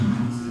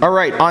All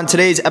right, on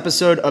today's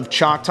episode of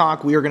Chalk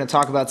Talk, we are going to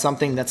talk about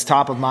something that's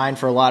top of mind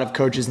for a lot of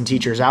coaches and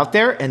teachers out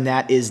there, and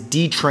that is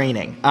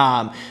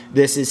detraining.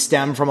 This is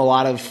stemmed from a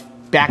lot of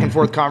back and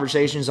forth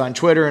conversations on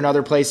Twitter and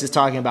other places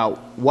talking about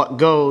what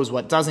goes,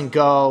 what doesn't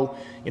go,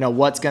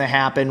 what's going to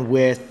happen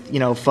with,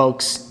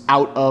 folks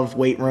out of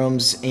weight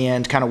rooms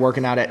and kind of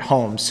working out at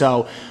home.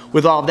 So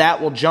with all of that,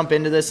 we'll jump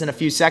into this in a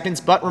few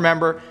seconds. But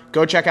remember,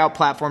 go check out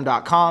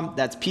platform.com.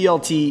 That's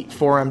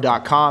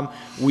pltforum.com.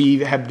 We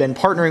have been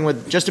partnering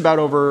with just about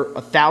over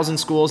 1,000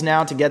 schools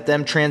now to get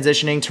them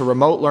transitioning to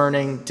remote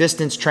learning,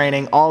 distance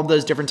training, all of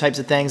those different types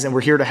of things. And we're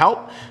here to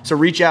help. So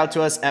reach out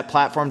to us at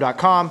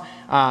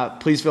platform.com.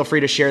 Please feel free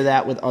to share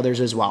that with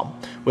others as well.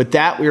 With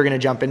that, we are going to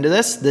jump into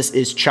this. This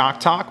is Chalk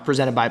Talk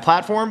presented by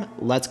Platform.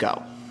 Let's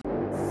go.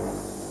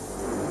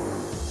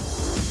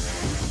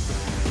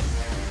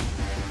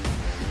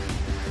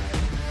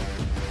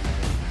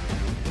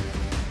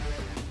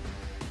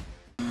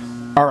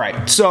 All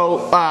right,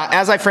 so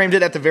as I framed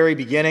it at the very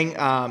beginning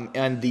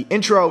and the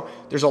intro,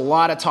 there's a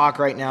lot of talk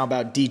right now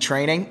about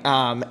detraining,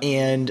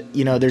 and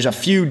there's a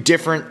few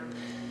different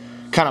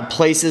kind of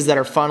places that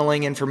are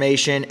funneling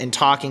information and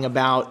talking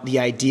about the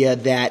idea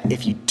that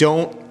if you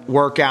don't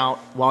work out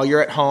while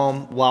you're at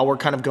home, while we're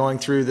kind of going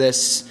through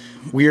this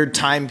weird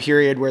time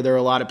period where there are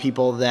a lot of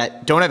people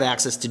that don't have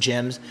access to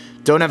gyms,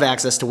 don't have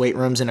access to weight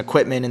rooms and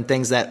equipment and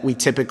things that we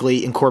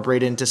typically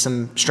incorporate into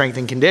some strength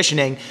and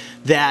conditioning,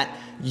 that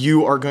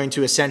you are going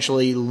to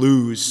essentially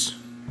lose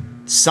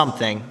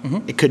something.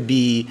 Mm-hmm. It could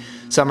be,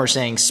 some are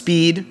saying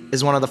speed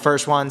is one of the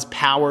first ones.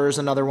 Power is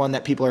another one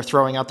that people are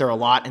throwing out there a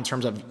lot in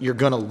terms of you're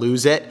going to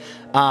lose it.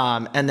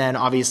 And then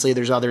obviously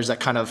there's others that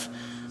kind of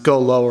go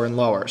lower and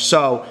lower.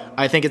 So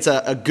I think it's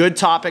a good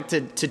topic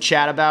to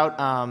chat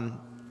about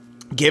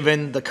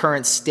given the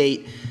current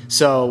state.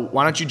 So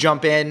why don't you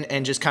jump in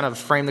and just kind of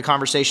frame the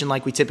conversation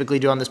like we typically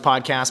do on this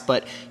podcast,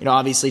 but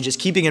obviously just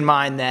keeping in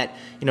mind that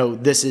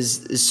this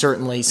is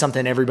certainly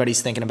something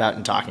everybody's thinking about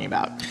and talking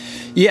about.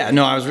 Yeah,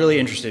 no, I was really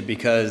interested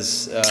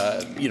because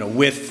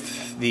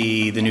with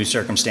the new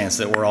circumstance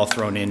that we're all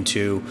thrown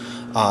into,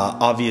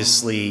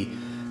 obviously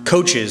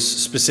coaches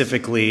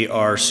specifically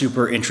are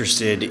super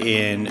interested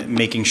in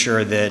making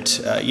sure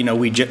that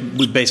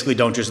we basically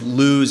don't just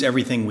lose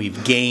everything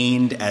we've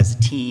gained as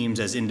teams,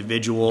 as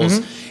individuals,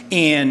 mm-hmm.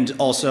 and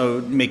also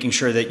making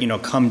sure that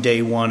come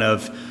day one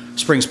of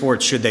spring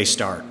sports, should they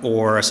start,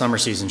 or a summer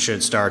season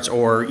should start,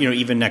 or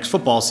even next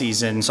football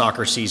season,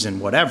 soccer season,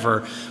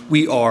 whatever,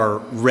 we are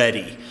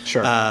ready.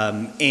 Sure.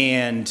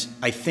 And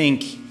I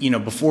think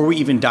before we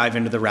even dive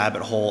into the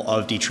rabbit hole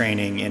of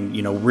detraining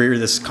and where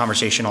this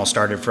conversation all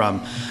started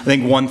from, I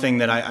think one thing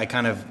that I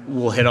kind of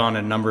will hit on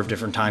a number of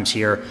different times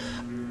here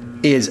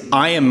is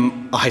I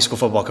am a high school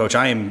football coach.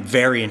 I am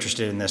very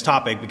interested in this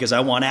topic because I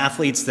want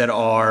athletes that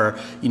are,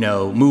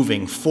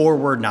 moving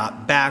forward,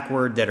 not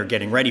backward, that are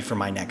getting ready for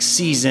my next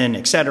season,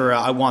 et cetera.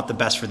 I want the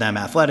best for them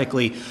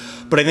athletically.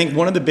 But I think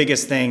one of the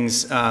biggest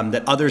things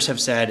that others have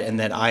said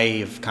and that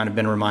I've kind of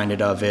been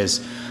reminded of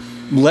is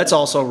let's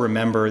also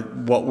remember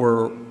what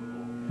we're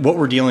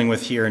dealing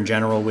with here in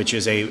general, which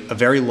is a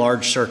very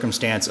large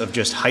circumstance of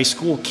just high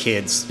school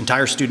kids,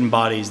 entire student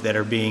bodies that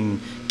are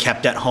being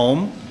kept at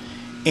home.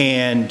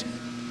 And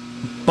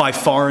by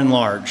far and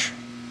large,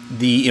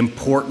 the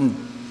important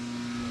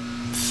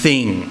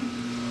thing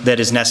that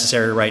is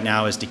necessary right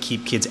now is to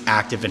keep kids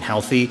active and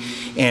healthy,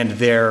 and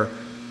their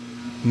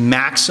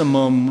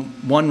maximum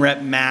 1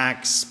 rep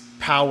max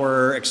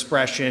power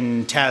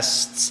expression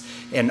tests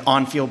and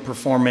on-field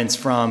performance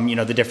from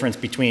the difference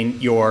between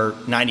your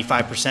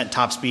 95%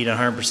 top speed and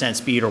 100%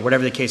 speed or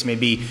whatever the case may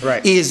be,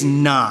 right, is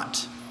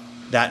not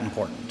that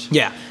important.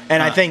 Yeah.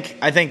 And I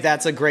think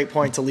that's a great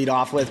point to lead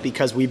off with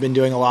because we've been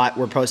doing a lot.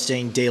 We're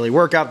posting daily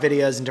workout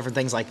videos and different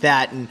things like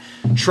that and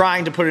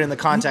trying to put it in the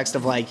context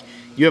of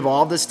you have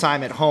all this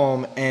time at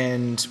home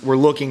and we're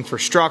looking for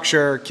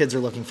structure. Kids are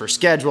looking for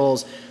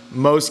schedules.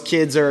 Most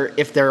kids are,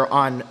 if they're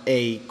on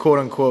a quote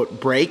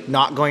unquote break,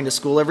 not going to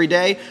school every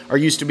day, are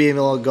used to being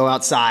able to go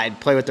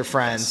outside, play with their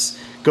friends,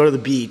 go to the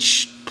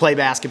beach, play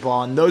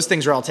basketball, and those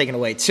things are all taken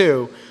away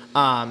too.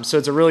 So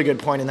it's a really good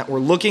point in that we're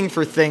looking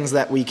for things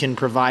that we can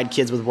provide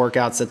kids with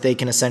workouts that they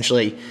can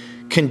essentially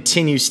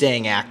continue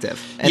staying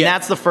active. And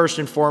that's the first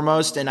and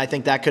foremost. And I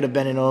think that could have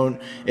been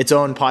its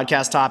own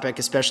podcast topic,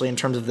 especially in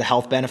terms of the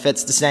health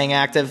benefits to staying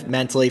active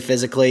mentally,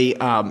 physically.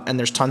 And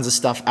there's tons of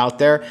stuff out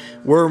there.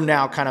 We're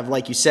now kind of,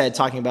 like you said,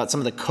 talking about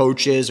some of the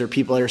coaches or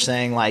people that are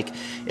saying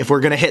if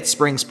we're going to hit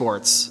spring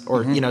sports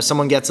or, mm-hmm.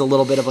 Someone gets a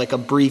little bit of a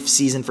brief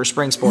season for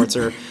spring sports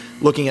or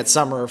looking at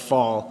summer or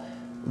fall,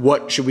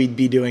 what should we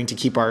be doing to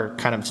keep our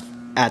kind of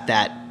at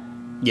that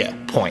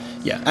point?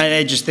 Yeah,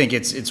 I just think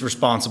it's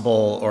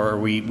responsible, or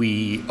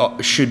we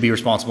should be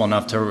responsible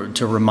enough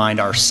to remind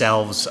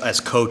ourselves as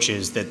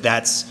coaches that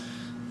that's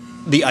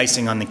the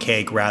icing on the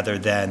cake rather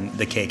than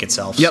the cake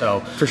itself. Yep, so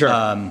for sure.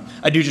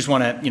 I do just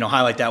want to,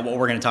 highlight that. What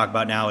we're going to talk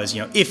about now is,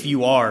 if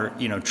you are,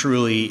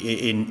 truly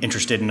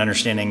interested in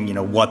understanding,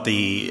 what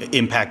the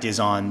impact is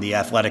on the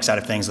athletic side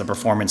of things, the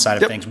performance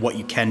side of things, what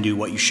you can do,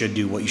 what you should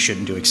do, what you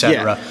shouldn't do, et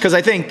cetera. Yeah, because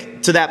I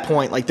think to that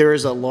point, like there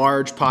is a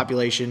large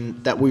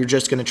population that we're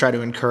just going to try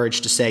to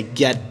encourage to say,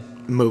 get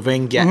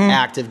moving, get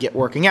active, get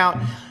working out.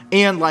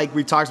 And like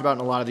we've talked about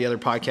in a lot of the other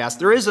podcasts,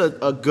 there is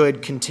a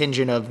good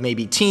contingent of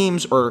maybe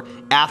teams or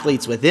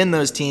athletes within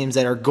those teams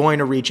that are going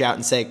to reach out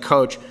and say,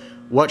 Coach,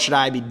 what should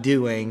I be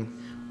doing?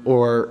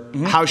 Or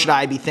how should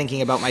I be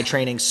thinking about my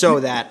training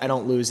so that I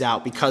don't lose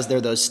out because they're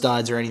those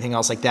studs or anything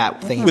else like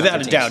that?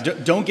 Without a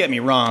doubt. Don't get me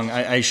wrong.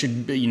 I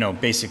should,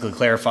 basically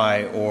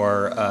clarify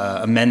or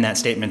amend that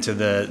statement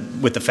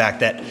with the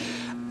fact that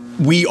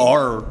we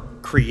are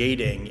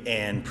creating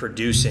and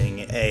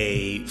producing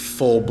a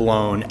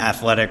full-blown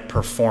athletic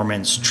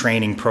performance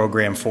training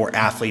program for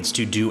athletes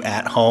to do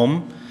at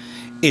home.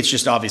 It's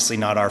just obviously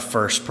not our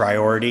first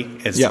priority.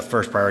 The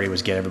first priority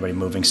was get everybody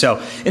moving.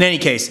 So in any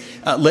case,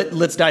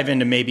 let's dive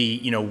into maybe,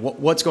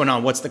 what's going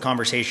on? What's the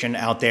conversation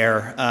out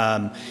there?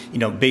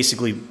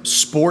 Basically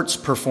sports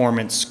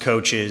performance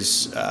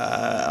coaches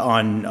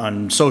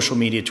on social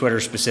media, Twitter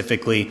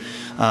specifically.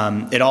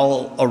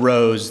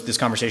 This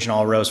conversation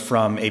all arose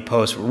from a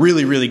post,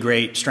 really, really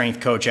great strength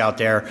coach out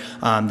there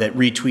that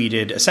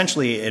retweeted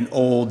essentially an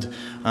old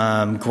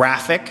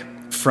graphic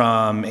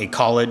from a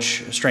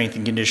college strength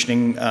and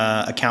conditioning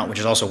account, which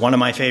is also one of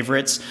my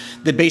favorites,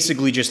 that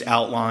basically just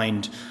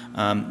outlined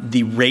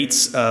the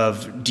rates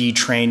of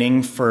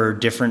detraining for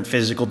different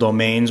physical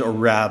domains, or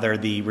rather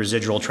the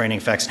residual training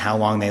effects and how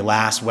long they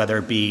last, whether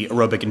it be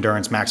aerobic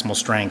endurance, maximal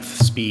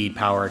strength, speed,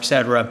 power,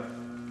 etc.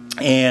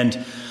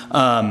 And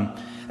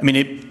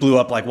it blew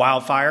up like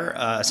wildfire.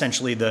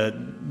 Essentially,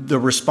 the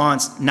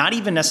response, not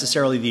even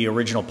necessarily the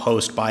original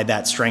post by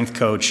that strength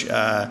coach,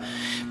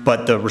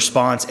 but the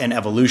response and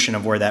evolution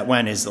of where that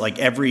went is like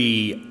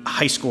every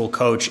high school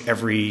coach,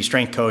 every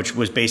strength coach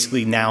was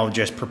basically now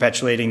just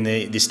perpetuating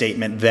the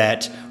statement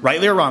that,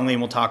 rightly or wrongly,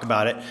 and we'll talk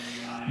about it,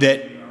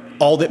 that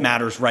all that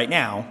matters right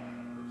now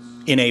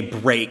in a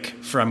break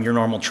from your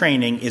normal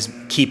training is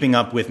keeping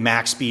up with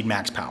max speed,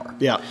 max power.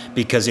 Yeah.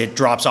 Because it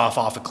drops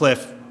off a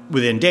cliff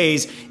within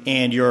days,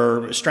 and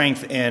your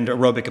strength and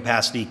aerobic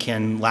capacity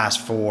can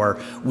last for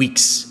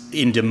weeks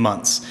into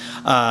months.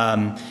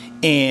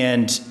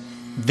 And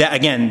that,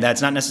 again,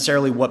 that's not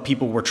necessarily what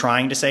people were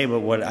trying to say, but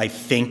what I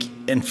think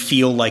and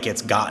feel like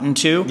it's gotten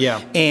to.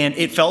 Yeah. And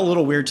it felt a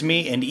little weird to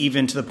me, and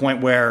even to the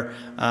point where,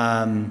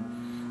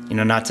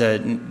 not to,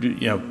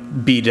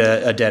 beat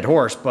a dead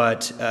horse,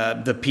 but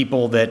the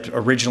people that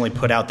originally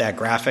put out that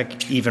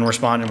graphic even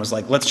responded and was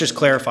like, let's just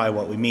clarify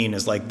what we mean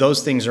is like,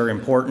 those things are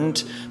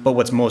important, but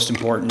what's most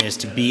important is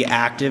to be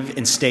active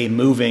and stay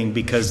moving,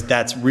 because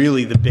that's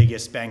really the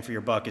biggest bang for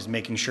your buck, is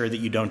making sure that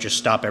you don't just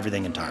stop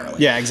everything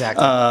entirely. Yeah,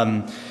 exactly.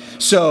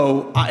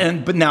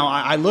 But now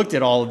I looked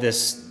at all of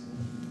this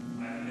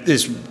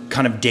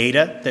kind of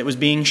data that was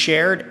being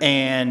shared,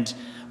 and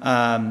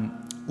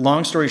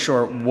long story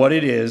short, what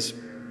it is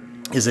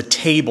a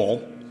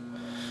table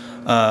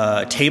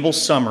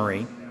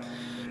summary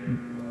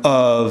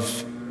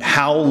of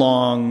how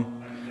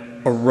long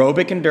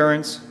aerobic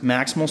endurance,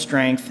 maximal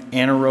strength,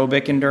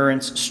 anaerobic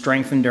endurance,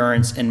 strength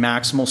endurance, and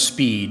maximal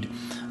speed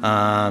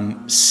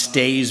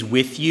stays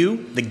with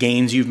you. The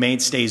gains you've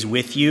made stays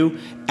with you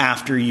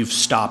after you've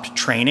stopped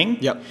training.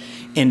 Yep.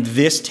 And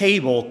this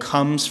table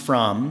comes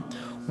from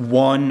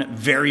one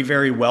very,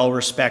 very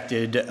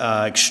well-respected,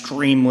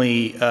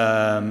 extremely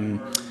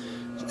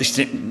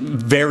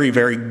very,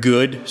 very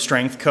good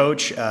strength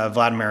coach,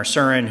 Vladimir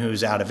Surin,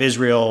 who's out of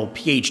Israel,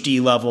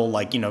 PhD level,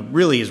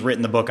 really has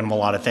written the book on a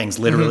lot of things,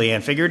 literally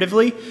and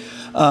figuratively.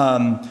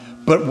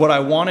 But what I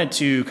wanted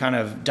to kind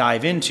of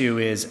dive into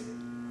is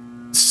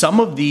some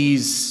of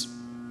these,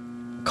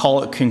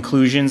 call it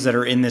conclusions, that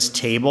are in this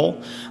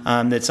table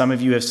that some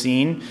of you have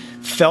seen,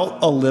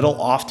 felt a little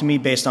off to me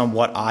based on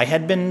what I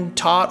had been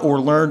taught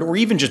or learned or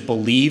even just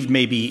believed,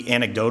 maybe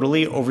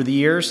anecdotally, over the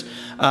years.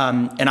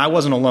 And I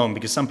wasn't alone,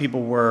 because some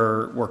people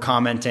were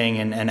commenting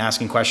and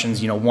asking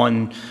questions.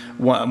 One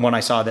I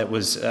saw that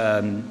was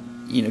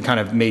kind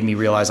of made me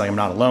realize like I'm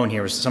not alone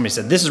here, was somebody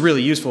said, this is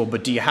really useful,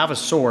 but do you have a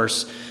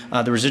source?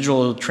 The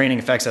residual training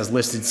effects as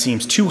listed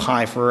seems too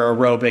high for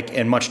aerobic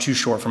and much too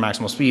short for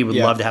maximal speed. Would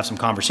love to have some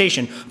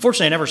conversation.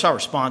 Fortunately, I never saw a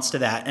response to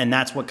that, and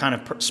that's what kind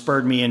of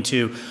spurred me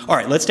into, all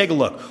right, let's take a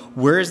look.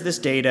 Where is this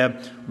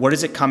data? What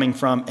is it coming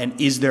from?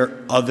 And is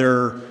there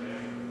other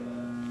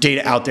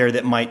data out there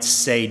that might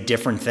say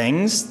different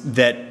things,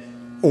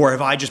 or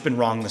have I just been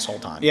wrong this whole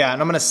time? Yeah,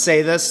 and I'm going to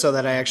say this so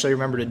that I actually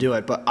remember to do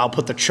it, but I'll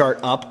put the chart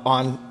up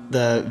on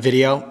the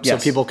video so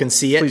people can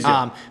see it.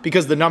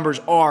 Because the numbers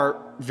are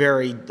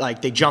very,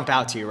 they jump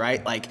out to you,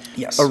 right?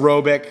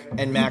 Aerobic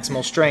and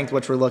maximal strength,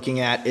 which we're looking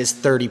at, is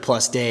 30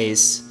 plus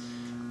days,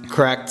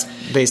 correct?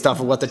 Based off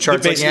of what the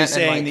chart's looking at.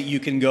 Basically saying that you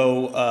can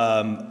go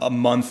a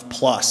month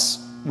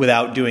plus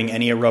without doing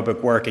any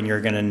aerobic work, and you're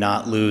going to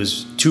not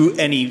lose to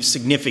any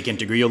significant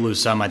degree. You'll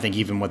lose some, I think,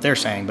 even what they're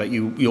saying, but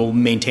you'll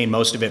maintain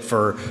most of it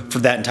for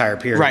that entire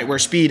period. Right, where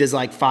speed is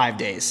like 5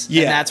 days.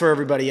 Yeah. And that's where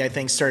everybody, I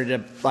think, started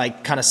to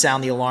like kind of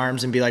sound the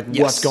alarms and be like,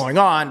 what's going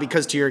on?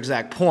 Because to your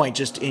exact point,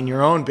 just in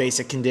your own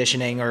basic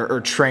conditioning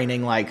or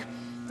training, like,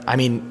 I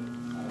mean,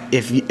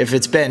 if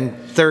it's been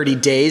 30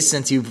 days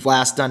since you've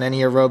last done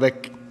any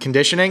aerobic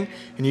conditioning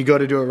and you go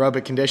to do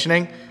aerobic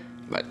conditioning,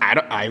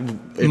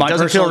 it My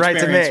doesn't feel right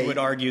to me. Would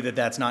argue that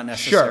that's not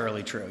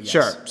necessarily true. Yes.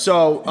 Sure.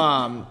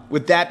 So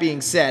with that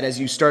being said, as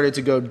you started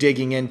to go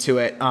digging into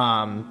it,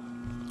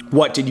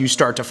 what did you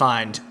start to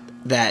find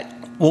that,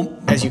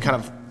 as you kind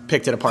of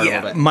picked it apart a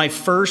little bit? My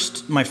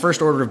first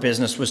order of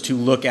business was to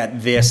look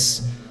at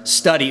this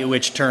study,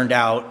 which turned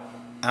out,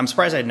 I'm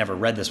surprised I'd never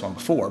read this one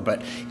before,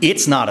 but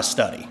it's not a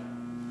study.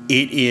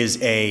 It is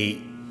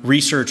a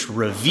research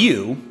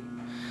review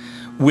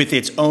with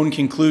its own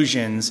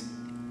conclusions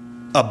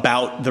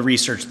about the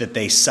research that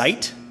they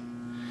cite.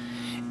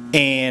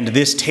 And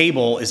this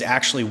table is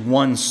actually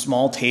one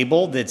small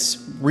table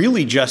that's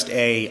really just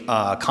a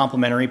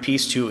complementary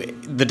piece to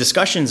the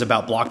discussions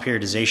about block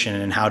periodization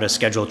and how to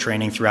schedule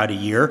training throughout a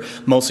year,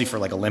 mostly for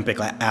like Olympic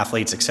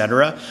athletes, et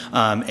cetera,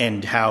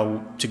 and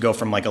how to go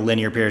from like a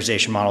linear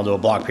periodization model to a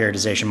block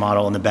periodization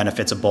model and the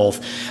benefits of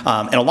both.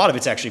 And a lot of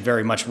it's actually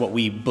very much what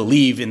we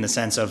believe in the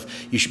sense of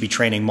you should be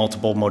training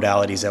multiple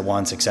modalities at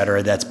once, et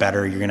cetera. That's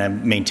better. You're going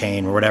to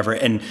maintain or whatever.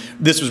 And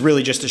this was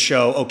really just to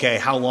show, okay,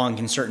 how long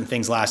can certain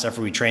things last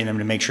after we train them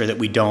to make sure that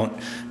we don't,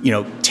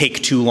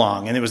 take too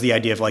long. And it was the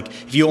idea of like,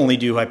 if you only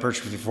do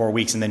hypertrophy for 4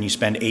 weeks and then you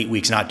spend 8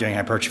 weeks not doing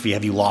hypertrophy,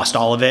 have you lost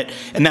all of it?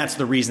 And that's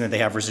the reason that they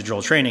have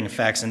residual training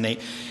effects. And they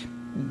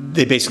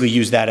basically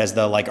use that as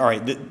the like, all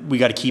right, we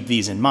got to keep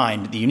these in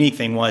mind. The unique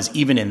thing was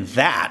even in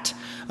that,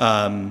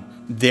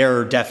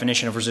 their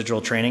definition of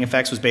residual training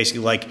effects was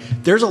basically like,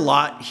 there's a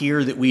lot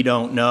here that we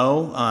don't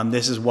know.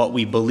 This is what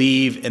we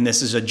believe, and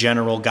this is a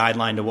general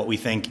guideline to what we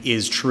think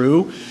is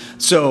true.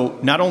 So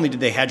not only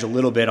did they hedge a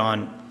little bit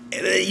on,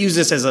 they use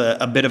this as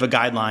a bit of a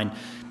guideline.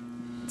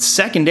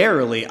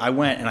 Secondarily, I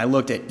went and I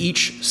looked at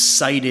each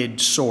cited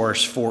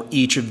source for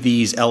each of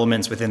these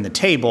elements within the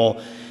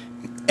table,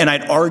 and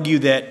I'd argue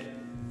that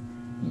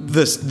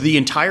the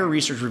entire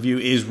research review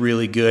is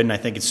really good, and I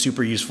think it's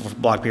super useful for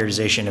block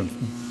periodization, and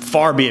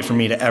far be it from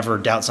me to ever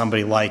doubt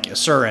somebody like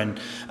Asurin.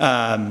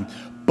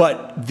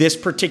 But this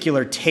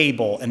particular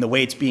table and the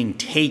way it's being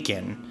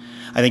taken,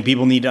 I think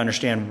people need to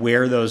understand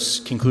where those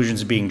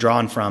conclusions are being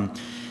drawn from.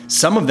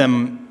 Some of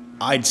them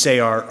I'd say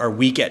are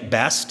weak at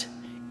best,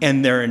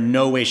 and they're in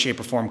no way, shape,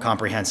 or form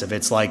comprehensive.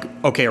 It's like,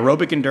 okay,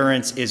 aerobic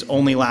endurance is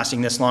only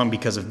lasting this long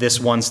because of this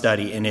one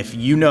study. And if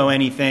you know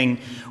anything,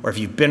 or if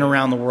you've been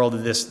around the world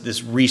of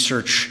this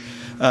research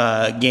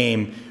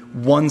game,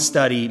 one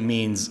study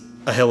means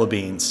a hill of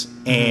beans.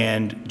 Mm-hmm.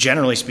 And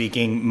generally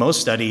speaking,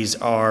 most studies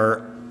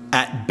are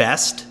at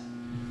best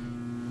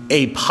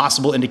a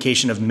possible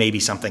indication of maybe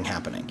something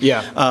happening.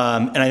 Yeah.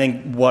 And I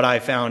think what I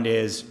found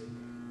is,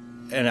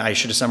 and I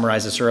should have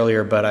summarized this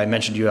earlier, but I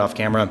mentioned to you off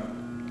camera,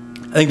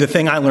 I think the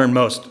thing I learned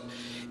most,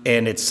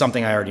 and it's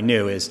something I already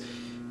knew, is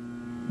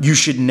you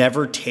should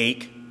never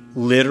take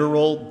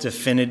literal,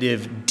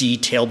 definitive,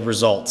 detailed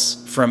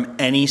results from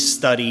any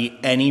study,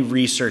 any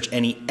research,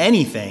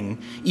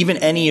 anything, even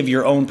any of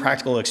your own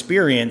practical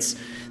experience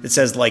that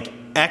says like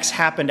X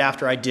happened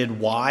after I did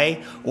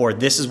Y, or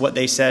this is what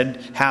they said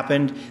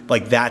happened.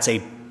 Like that's a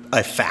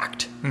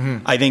fact. Mm-hmm.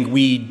 I think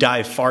we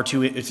dive far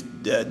too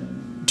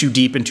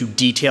deep into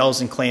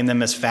details and claim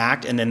them as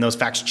fact, and then those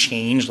facts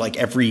change like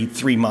every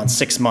 3 months,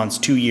 6 months,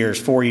 2 years,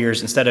 4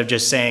 years, instead of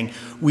just saying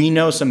we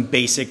know some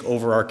basic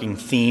overarching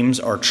themes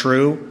are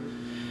true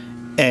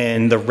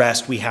and the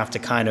rest we have to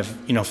kind of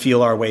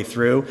feel our way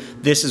through.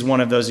 This is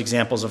one of those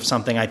examples of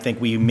something I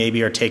think we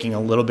maybe are taking a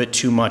little bit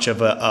too much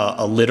of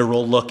a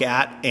literal look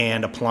at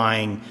and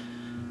applying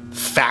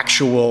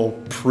factual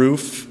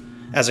proof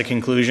as a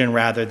conclusion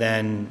rather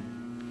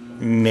than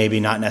maybe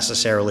not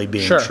necessarily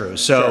being true.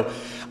 So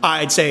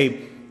I'd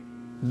say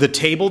the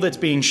table that's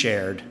being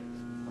shared,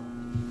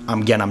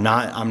 again, I'm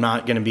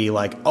not going to be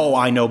like, oh,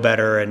 I know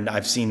better and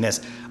I've seen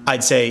this.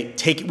 I'd say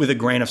take it with a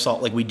grain of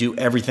salt like we do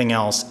everything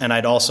else. And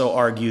I'd also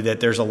argue that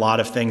there's a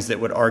lot of things that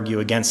would argue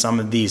against some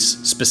of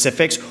these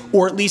specifics,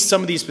 or at least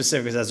some of these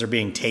specifics as they're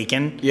being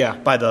taken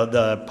by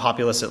the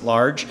populace at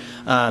large,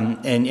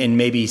 and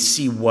maybe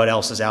see what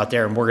else is out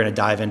there. And we're going to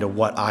dive into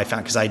what I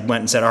found, because I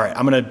went and said, all right,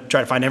 I'm going to try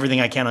to find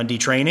everything I can on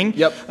detraining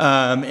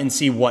and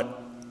see what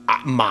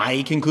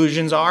my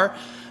conclusions are.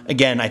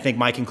 Again, I think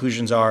my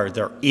conclusions are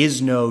there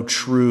is no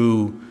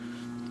true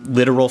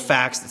literal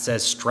facts that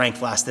says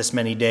strength lasts this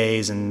many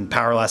days and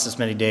power lasts this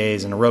many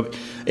days and aerobic.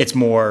 It's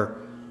more,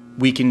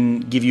 we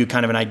can give you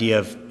kind of an idea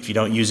of if you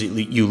don't use it,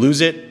 you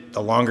lose it.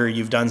 The longer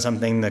you've done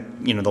something,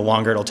 the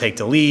longer it'll take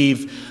to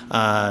leave.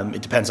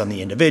 It depends on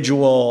the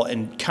individual,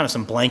 and kind of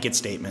some blanket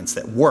statements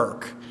that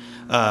work.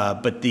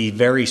 But the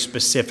very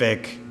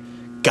specific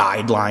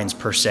guidelines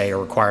per se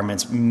or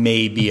requirements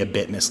may be a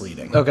bit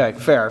misleading. Okay,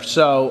 fair.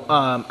 So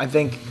I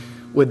think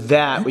with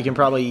that, we can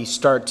probably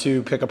start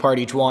to pick apart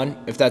each one,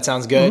 if that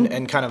sounds good,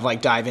 and kind of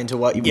like dive into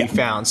what we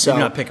found. So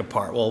not pick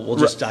apart. We'll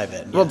just dive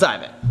in. We'll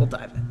dive in.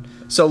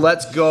 So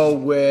let's go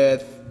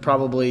with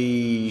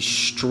probably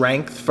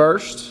strength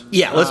first.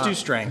 Yeah, let's do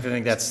strength. I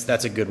think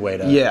that's a good way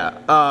to. Yeah,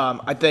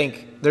 I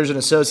think there's an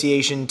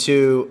association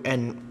to,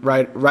 and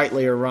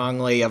rightly or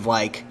wrongly, of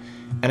like,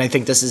 and I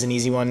think this is an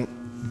easy one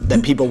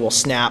that people will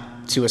snap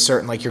to a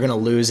certain, like, you're going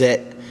to lose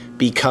it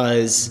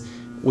because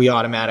we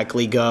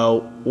automatically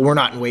go, we're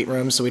not in weight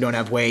rooms, so we don't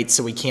have weights,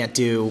 so we can't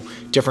do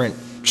different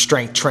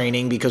strength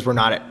training because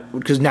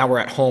because now we're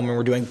at home and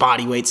we're doing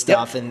body weight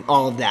stuff and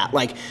all of that.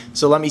 Like,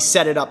 so let me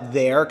set it up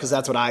there, because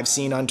that's what I've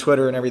seen on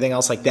Twitter and everything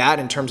else like that,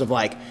 in terms of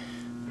like,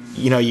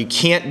 you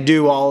can't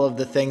do all of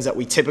the things that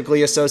we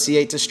typically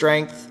associate to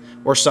strength,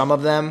 or some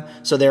of them,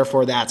 so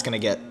therefore that's going to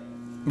get.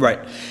 Right.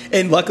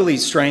 And luckily,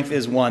 strength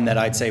is one that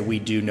I'd say we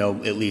do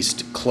know at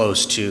least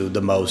close to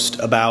the most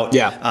about.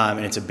 Yeah.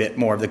 And it's a bit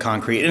more of the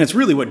concrete. And it's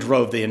really what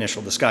drove the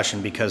initial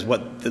discussion, because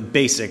what the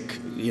basic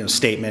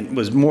statement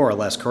was more or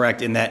less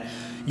correct in that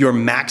your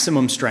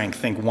maximum strength,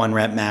 think 1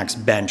 rep max,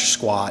 bench,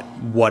 squat,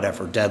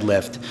 whatever,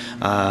 deadlift,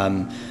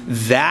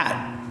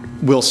 that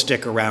will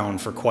stick around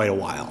for quite a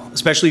while,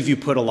 especially if you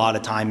put a lot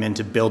of time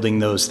into building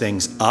those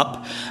things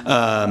up.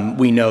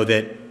 We know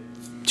that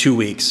 2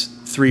 weeks,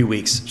 3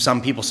 weeks,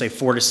 some people say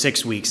 4 to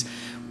 6 weeks,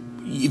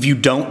 if you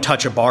don't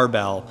touch a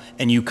barbell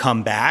and you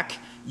come back,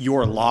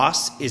 your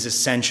loss is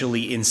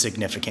essentially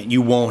insignificant.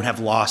 You won't have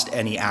lost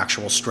any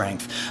actual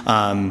strength.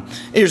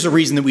 There's a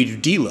reason that we do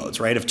deloads,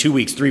 right? Of 2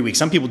 weeks, 3 weeks.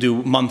 Some people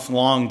do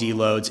month-long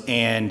deloads,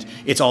 and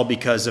it's all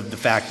because of the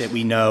fact that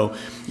we know,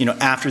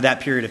 after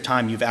that period of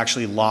time, you've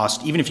actually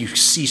lost, even if you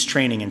cease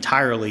training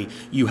entirely,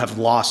 you have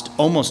lost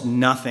almost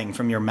nothing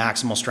from your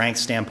maximal strength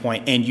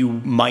standpoint, and you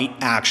might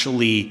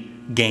actually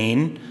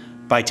gain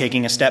by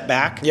taking a step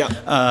back. Yeah.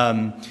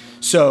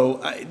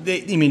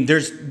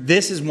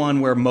 This is one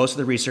where most of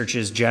the research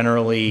is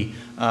generally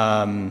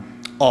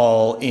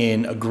all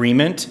in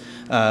agreement.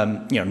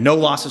 No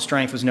loss of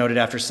strength was noted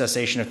after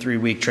cessation of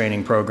 3-week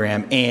training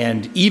program,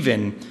 and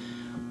even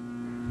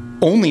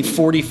only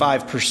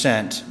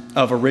 45%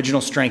 of original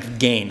strength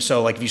gain.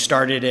 So like if you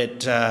started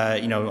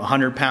at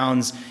 100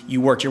 pounds, you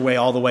worked your way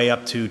all the way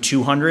up to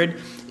 200.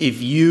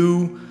 If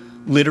you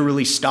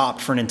literally stopped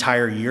for an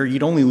entire year,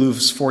 you'd only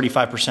lose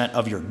 45%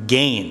 of your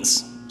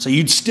gains. So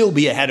you'd still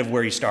be ahead of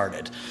where you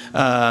started.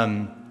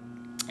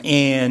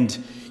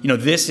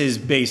 This is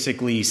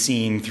basically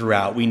seen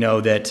throughout. We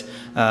know that,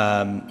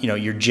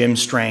 your gym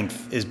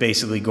strength is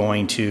basically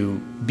going to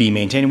be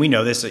maintained. We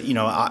know this,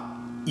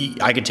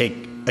 I could take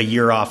a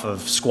year off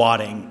of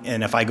squatting,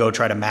 and if I go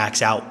try to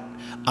max out,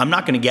 I'm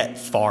not going to get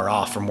far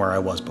off from where I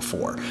was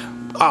before.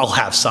 I'll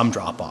have some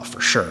drop off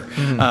for sure.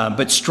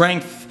 But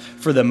strength,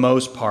 for the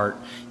most part,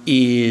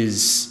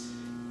 is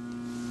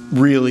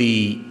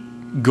really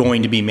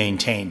going to be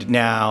maintained.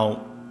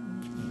 Now,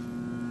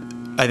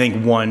 I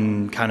think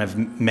one kind of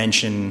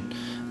mention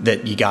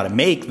that you got to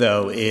make,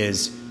 though,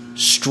 is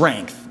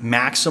strength.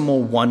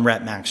 Maximal 1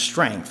 rep max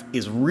strength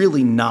is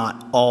really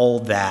not all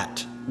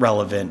that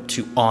relevant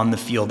to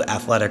on-the-field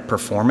athletic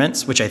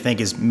performance, which I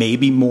think is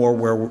maybe more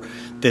where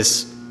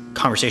this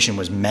conversation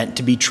was meant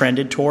to be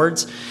trended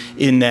towards,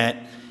 in that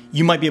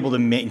you might be able to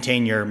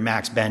maintain your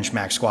max bench,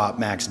 max squat,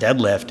 max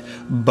deadlift,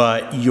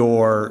 but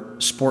your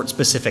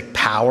sport-specific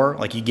power,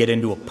 like you get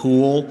into a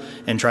pool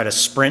and try to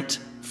sprint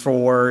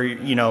for,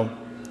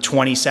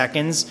 20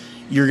 seconds,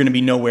 you're going to be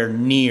nowhere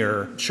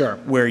near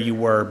where you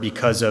were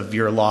because of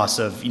your loss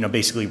of,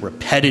 basically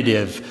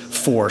repetitive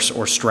force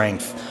or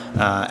strength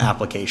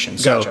application.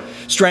 Gotcha. So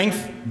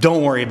strength,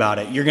 don't worry about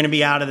it. You're going to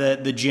be out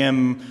of the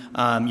gym.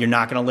 You're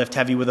not going to lift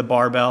heavy with a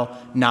barbell.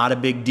 Not a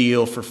big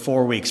deal for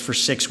 4 weeks, for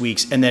 6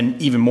 weeks. And then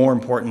even more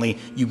importantly,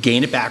 you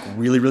gain it back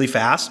really, really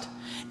fast.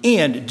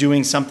 And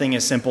doing something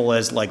as simple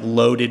as like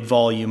loaded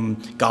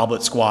volume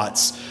goblet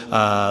squats,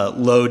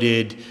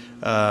 loaded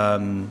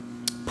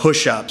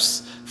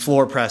push-ups,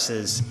 floor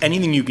presses,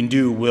 anything you can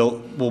do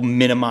will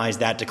minimize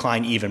that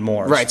decline even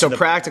more. Right. So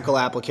practical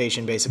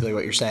application, basically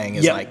what you're saying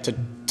is like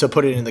to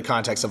put it in the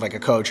context of like a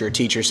coach or a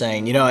teacher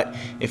saying, you know what,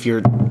 if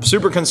you're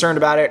super concerned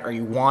about it or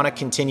you want to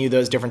continue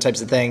those different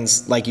types of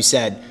things, like you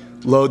said,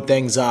 load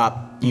things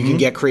up. You can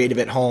get creative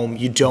at home.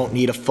 You don't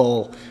need a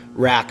full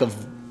rack of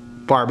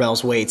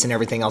barbells, weights, and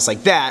everything else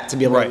like that to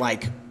be able to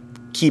like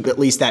keep at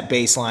least that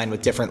baseline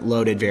with different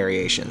loaded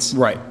variations.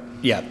 Right.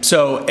 Yeah.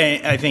 So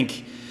I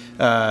think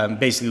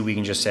basically we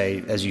can just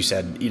say, as you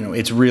said,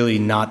 it's really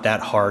not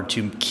that hard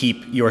to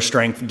keep your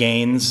strength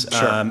gains,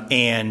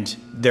 and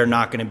they're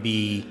not going to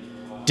be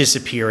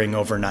disappearing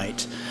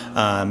overnight.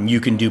 You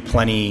can do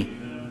plenty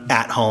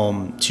at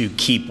home to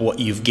keep what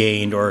you've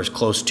gained or as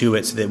close to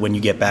it so that when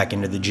you get back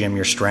into the gym,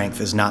 your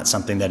strength is not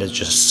something that has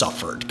just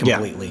suffered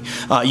completely.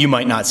 You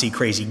might not see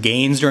crazy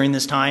gains during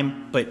this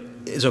time, but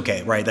it's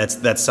okay, right?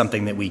 That's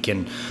something that we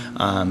can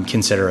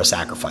consider a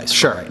sacrifice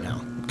for right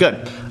now.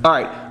 Good. All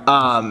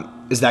right.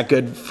 Is that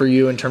good for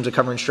you in terms of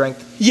covering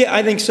strength? Yeah,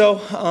 I think so.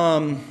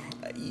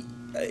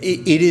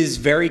 It is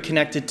very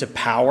connected to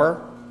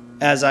power.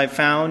 as I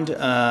found.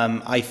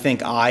 I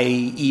think I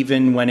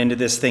even went into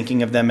this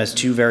thinking of them as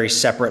two very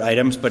separate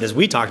items, but as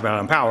we talked about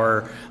on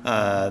Power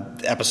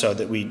episode,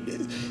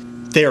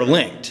 they are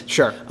linked.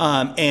 Sure.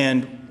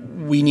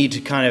 And we need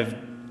to kind of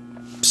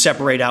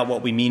separate out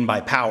what we mean by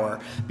power,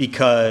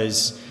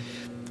 because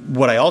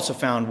what I also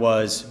found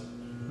was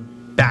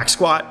back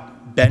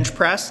squat, bench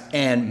press,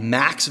 and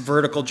max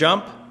vertical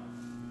jump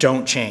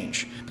don't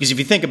change. Because if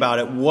you think about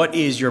it, what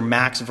is your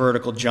max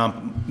vertical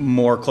jump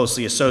more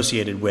closely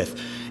associated with?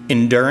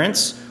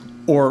 Endurance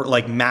or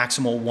like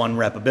maximal 1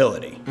 rep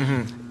ability?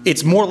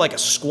 It's more like a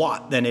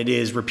squat than it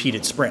is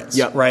repeated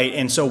sprints, right?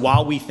 And so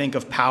while we think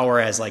of power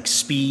as like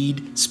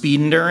speed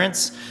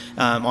endurance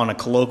on a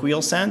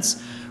colloquial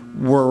sense,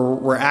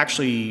 we're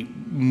actually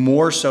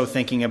more so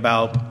thinking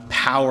about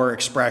power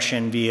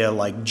expression via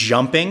like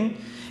jumping,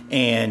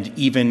 and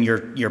even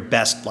your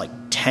best like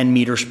 10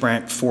 meter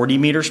sprint, 40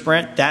 meter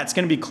sprint, that's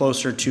going to be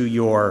closer to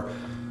your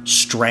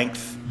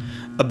strength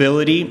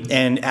ability.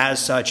 And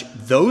as such,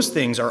 those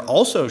things are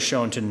also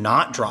shown to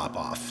not drop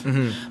off.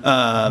 They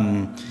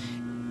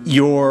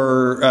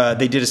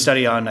did a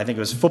study on, I think it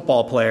was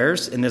football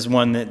players, and there's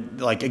one that,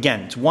 like, again,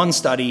 it's one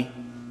study.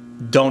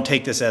 Don't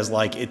take this as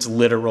like it's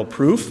literal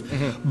proof,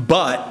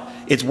 but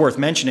it's worth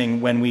mentioning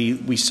when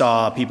we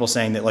saw people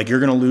saying that like you're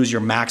going to lose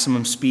your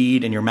maximum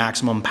speed and your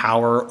maximum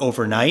power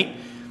overnight.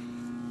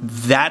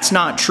 That's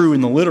not true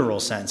in the literal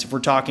sense. If we're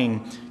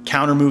talking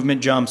counter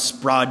movement jumps,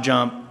 broad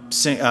jump,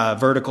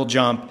 vertical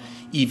jump,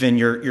 even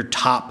your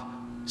top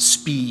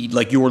speed,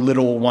 like your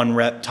little 1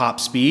 rep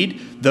top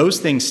speed, those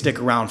things stick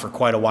around for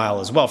quite a while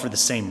as well for the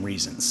same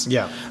reasons.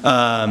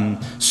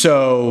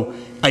 So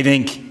I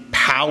think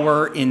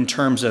power in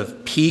terms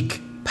of peak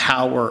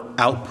power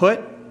output,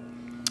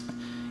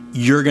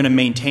 you're going to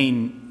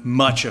maintain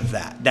much of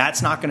that.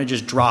 That's not going to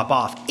just drop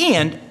off.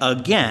 And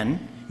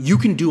again, you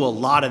can do a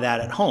lot of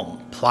that at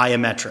home.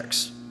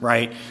 Plyometrics,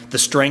 right? The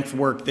strength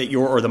work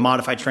or the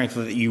modified strength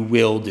that you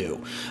will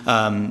do.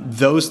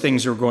 Those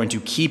things are going to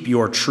keep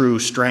your true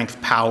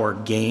strength power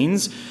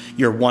gains,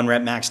 your 1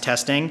 rep max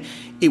testing.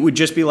 It would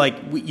just be like,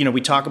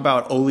 we talk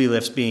about Oli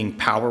lifts being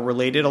power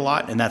related a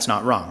lot, and that's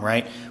not wrong,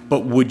 right?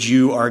 But would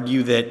you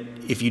argue that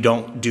if you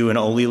don't do an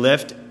Oli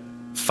lift,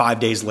 5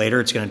 days later,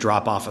 it's going to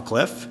drop off a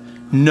cliff?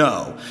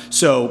 No.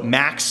 So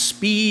max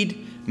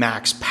speed,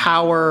 max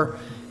power,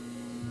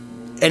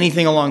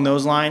 anything along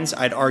those lines,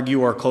 I'd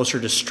argue are closer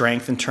to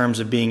strength in terms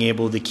of being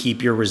able to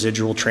keep your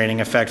residual training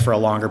effect for a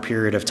longer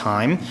period of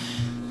time.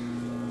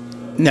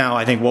 Now,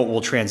 I think what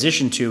we'll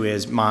transition to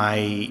is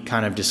my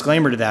kind of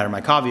disclaimer to that, or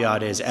my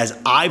caveat is, as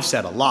I've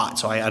said a lot,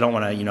 so I don't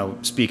want to,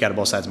 speak out of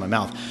both sides of my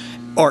mouth.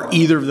 Are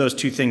either of those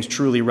two things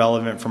truly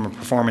relevant from a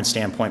performance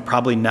standpoint?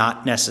 Probably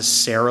not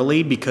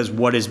necessarily, because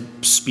what is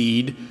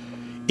speed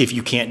if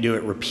you can't do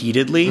it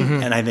repeatedly?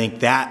 And I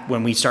think that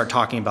when we start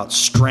talking about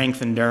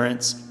strength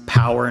endurance,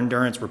 power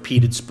endurance,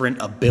 repeated sprint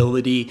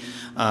ability,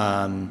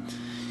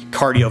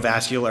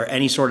 cardiovascular,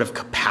 any sort of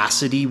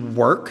capacity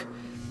work,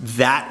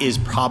 that is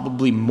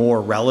probably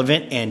more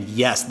relevant. And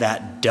yes,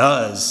 that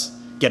does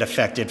get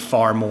affected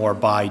far more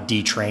by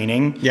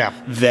detraining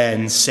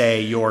than,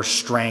 say, your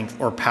strength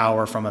or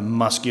power from a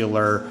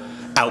muscular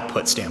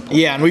output standpoint.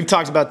 Yeah, and we've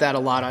talked about that a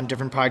lot on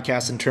different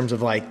podcasts in terms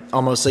of like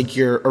almost like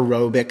your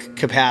aerobic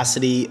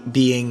capacity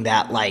being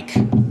that like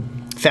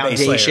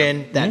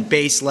foundation, that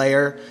base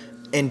layer,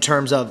 in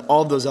terms of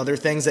all those other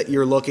things that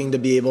you're looking to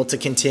be able to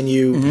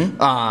continue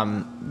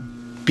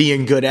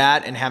being good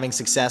at and having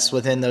success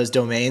within those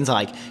domains.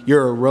 Like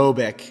your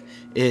aerobic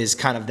is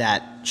kind of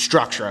that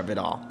structure of it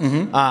all.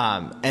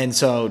 And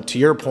so to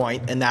your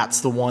point, and that's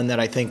the one that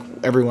I think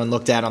everyone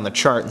looked at on the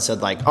chart and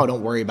said like, oh,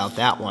 don't worry about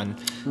that one.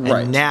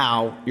 Right. And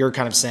now you're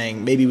kind of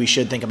saying maybe we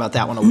should think about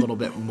that one a little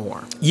bit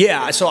more.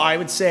 Yeah. So I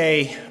would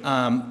say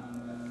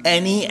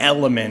any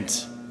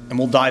element, and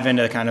we'll dive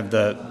into kind of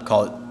the,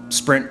 call it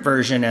sprint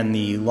version and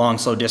the long,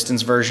 slow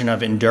distance version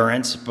of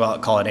endurance, but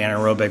call it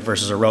anaerobic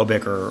versus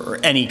aerobic,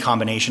 or any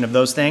combination of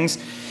those things.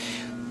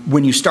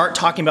 When you start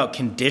talking about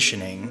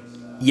conditioning,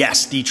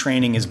 yes,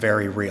 detraining is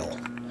very real.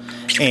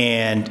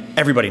 And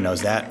everybody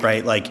knows that,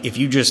 right? Like if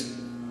you just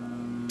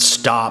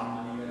stop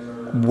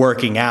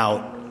working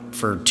out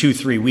for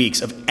 2-3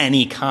 weeks of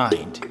any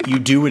kind, you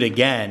do it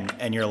again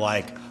and you're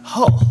like,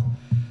 oh,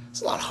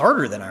 it's a lot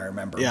harder than I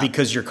remember,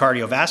 because your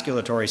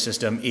cardiovasculatory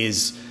system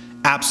is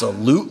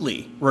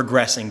absolutely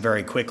regressing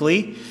very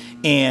quickly.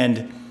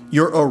 And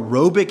your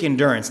aerobic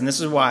endurance, and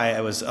this is why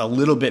I was a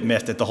little bit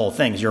miffed at the whole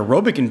thing, is your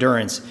aerobic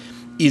endurance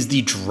is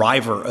the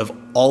driver of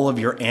all of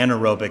your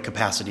anaerobic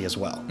capacity as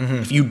well.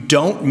 If you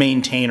don't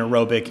maintain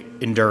aerobic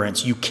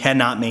endurance, you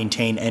cannot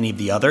maintain any of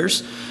the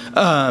others.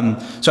 So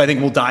I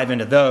think we'll dive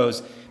into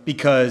those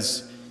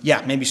because,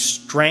 maybe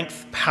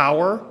strength,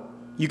 power,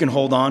 you can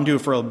hold on to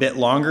it for a bit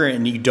longer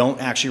and you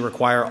don't actually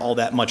require all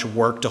that much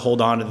work to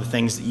hold on to the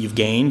things that you've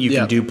gained. You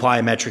can do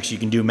plyometrics, you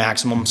can do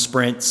maximum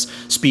sprints,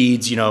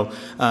 speeds,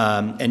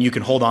 and you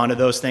can hold on to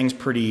those things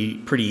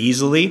pretty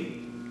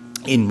easily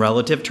in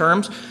relative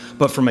terms.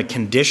 But from a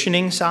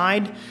conditioning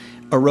side,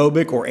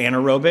 aerobic or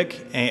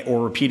anaerobic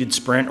or repeated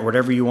sprint or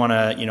whatever you want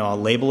to,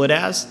 label it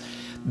as,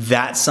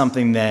 that's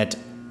something that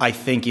I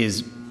think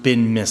is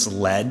been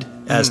misled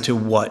as to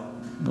what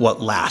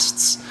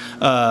lasts.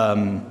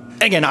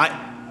 Again,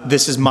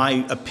 this is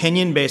my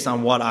opinion based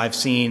on what I've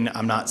seen.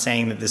 I'm not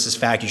saying that this is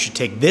fact. You should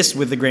take this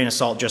with a grain of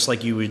salt, just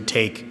like you would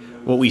take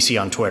what we see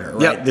on Twitter,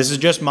 right? Yep. This is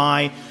just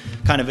my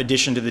kind of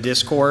addition to the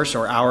discourse,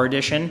 or our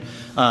addition.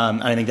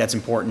 I think that's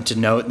important to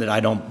note, that I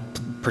don't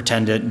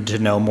pretend to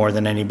know more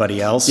than anybody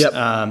else. Yep.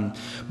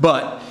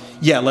 But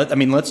yeah,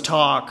 let's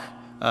talk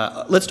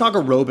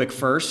aerobic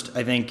first,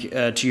 I think,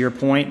 to your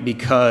point,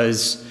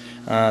 because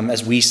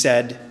as we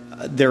said,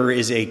 there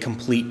is a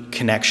complete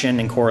connection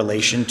and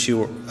correlation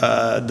to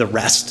the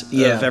rest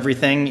of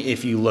everything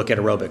if you look at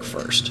aerobic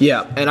first.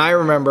 Yeah, and I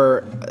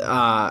remember,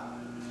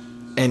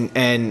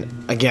 and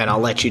again, I'll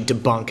let you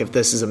debunk if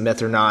this is a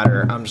myth or not,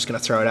 or I'm just going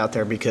to throw it out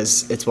there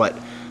because it's what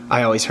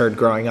I always heard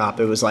growing up.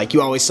 It was like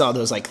you always saw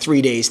those like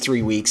 3 days,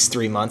 3 weeks,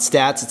 3 months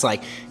stats. It's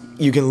like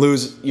you can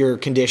lose your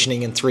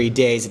conditioning in 3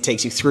 days. It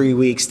takes you 3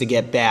 weeks to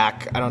get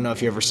back. I don't know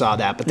if you ever saw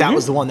that, but that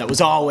was the one that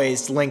was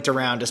always linked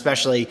around,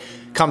 especially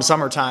come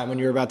summertime when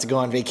you were about to go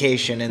on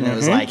vacation. And it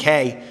was like,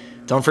 hey,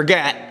 don't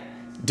forget,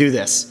 do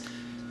this.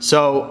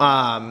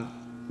 So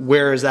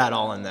where is that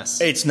all in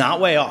this? It's not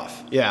way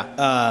off. Yeah.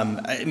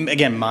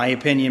 Again, my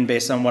opinion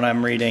based on what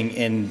I'm reading,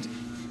 and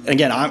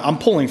again, I'm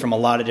pulling from a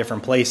lot of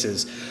different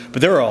places,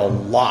 but there are a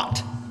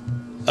lot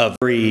of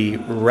very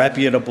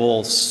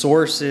reputable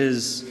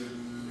sources,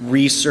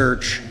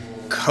 research,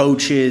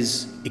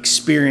 coaches,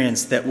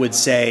 experience that would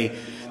say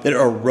that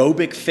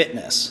aerobic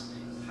fitness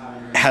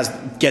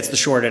gets the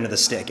short end of the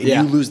stick, and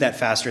you lose that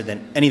faster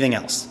than anything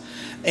else.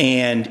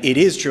 And it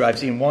is true. I've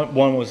seen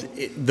one was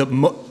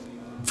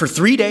for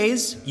 3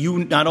 days,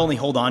 you not only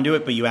hold on to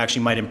it, but you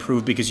actually might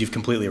improve because you've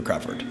completely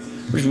recovered.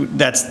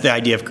 That's the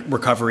idea of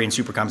recovery and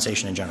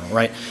supercompensation in general,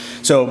 right?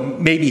 So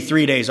maybe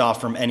 3 days off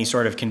from any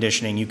sort of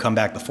conditioning, you come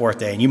back the 4th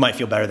day and you might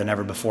feel better than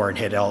ever before and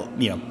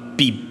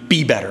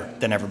be better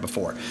than ever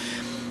before.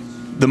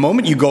 The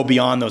moment you go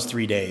beyond those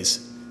 3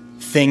 days,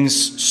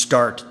 things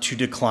start to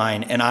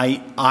decline. And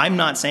I'm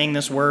not saying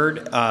this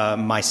word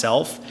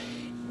myself.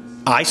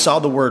 I saw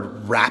the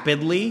word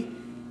rapidly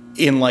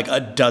in like a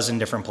dozen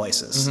different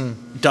places,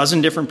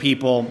 dozen different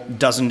people,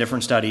 dozen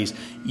different studies.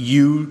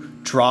 You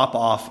drop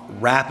off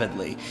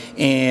rapidly.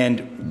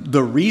 And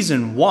the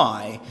reason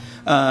why,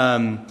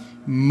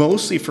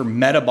 mostly for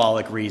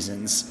metabolic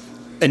reasons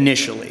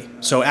initially.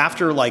 So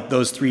after like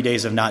those 3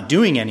 days of not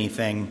doing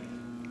anything,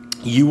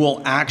 you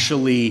will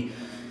actually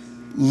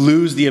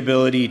lose the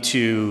ability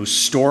to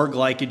store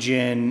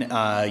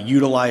glycogen,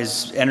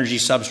 utilize energy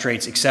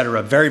substrates, et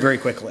cetera, very, very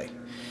quickly.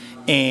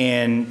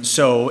 And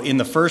so in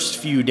the first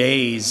few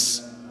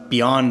days,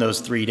 beyond those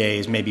 3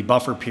 days, maybe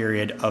buffer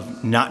period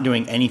of not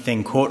doing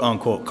anything, quote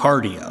unquote,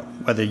 cardio,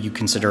 whether you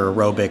consider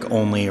aerobic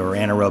only or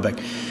anaerobic,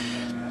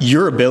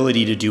 your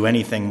ability to do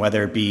anything,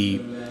 whether it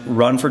be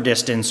run for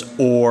distance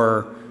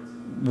or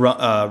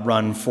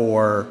run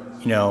for,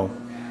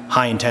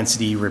 high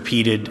intensity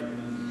repeated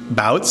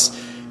bouts,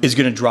 is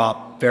going to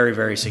drop very,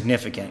 very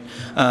significant.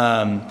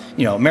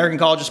 American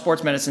College of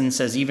Sports Medicine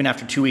says even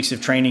after 2 weeks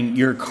of training,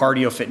 your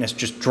cardio fitness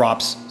just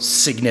drops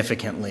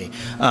significantly.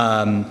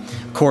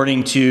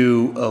 According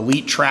to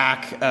elite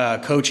track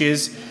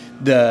coaches,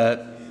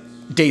 the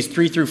days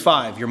 3 through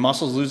 5, your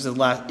muscles lose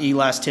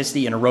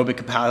elasticity and aerobic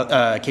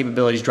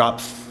capabilities drop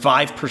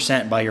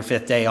 5% by your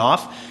 5th day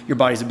off. Your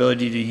body's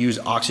ability to use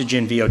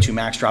oxygen, VO2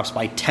 max, drops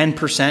by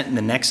 10% in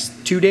the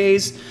next 2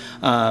 days.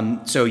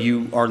 So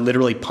you are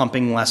literally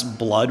pumping less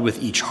blood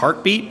with each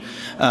heartbeat.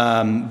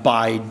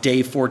 By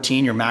day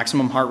 14, your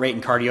maximum heart rate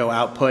and cardiac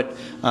output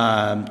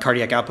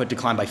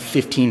decline by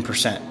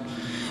 15%.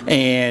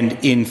 And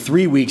in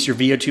 3 weeks, your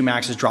VO2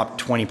 max has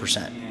dropped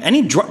 20%.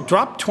 Any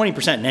drop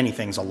 20% in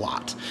anything's a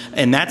lot.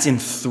 And that's in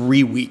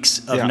 3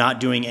 weeks of not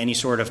doing any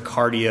sort of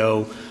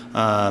cardio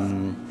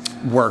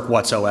work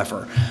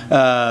whatsoever.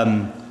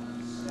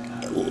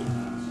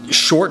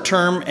 Short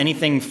term,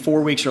 anything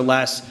 4 weeks or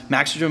less,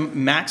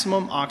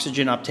 maximum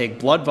oxygen uptake,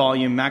 blood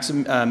volume,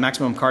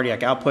 maximum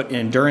cardiac output, and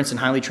endurance in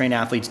highly trained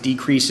athletes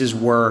decreases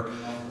were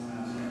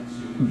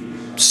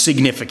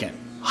significant,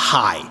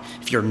 high.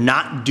 If you're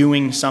not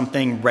doing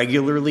something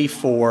regularly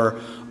for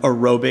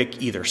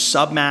aerobic, either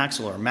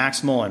submaximal or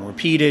maximal and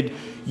repeated,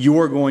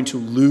 you're going to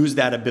lose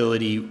that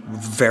ability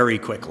very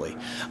quickly.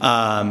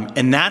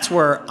 And that's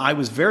where I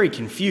was very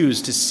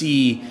confused to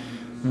see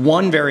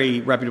one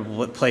very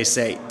reputable place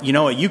say, you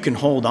know what, you can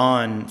hold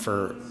on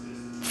for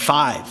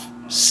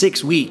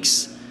 5-6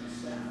 weeks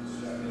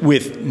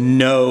with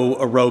no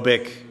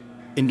aerobic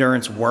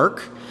endurance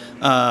work.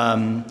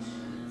 And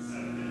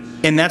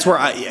that's where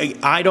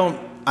I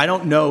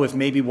don't know if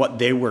maybe what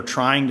they were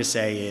trying to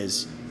say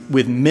is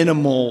with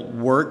minimal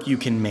work you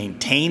can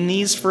maintain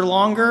these for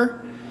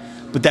longer,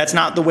 but that's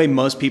not the way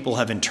most people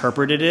have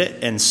interpreted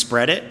it and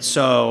spread it.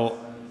 So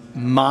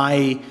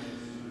my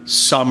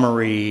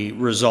summary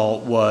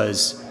result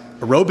was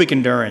aerobic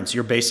endurance,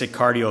 your basic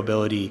cardio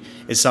ability,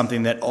 is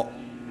something that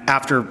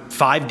after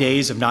 5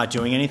 days of not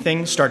doing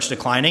anything, starts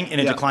declining,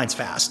 and it declines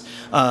fast.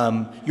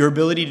 Your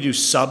ability to do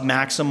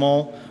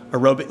sub-maximal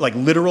aerobic, like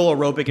literal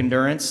aerobic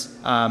endurance,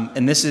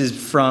 and this is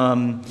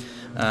from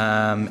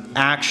where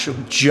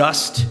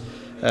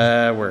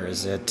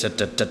is it?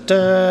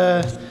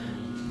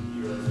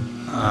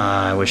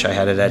 I wish I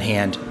had it at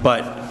hand,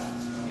 but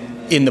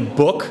in the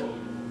book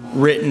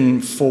written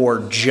for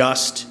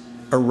just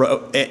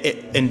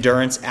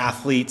endurance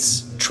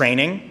athletes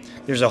training,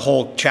 there's a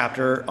whole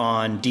chapter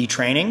on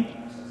detraining,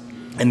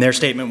 and their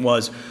statement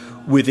was,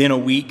 within a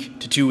week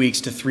to 2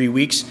 weeks to 3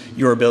 weeks,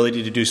 your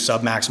ability to do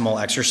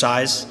submaximal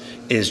exercise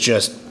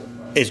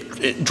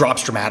it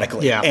drops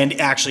dramatically. Yeah.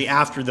 And actually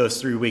after those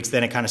 3 weeks,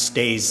 then it kind of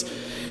stays,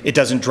 it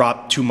doesn't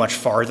drop too much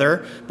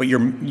farther, but you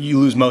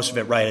lose most of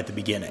it right at the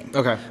beginning.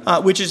 Okay.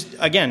 Which is,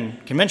 again,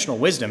 conventional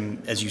wisdom,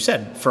 as you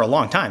said, for a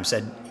long time,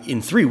 said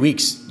in 3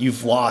 weeks,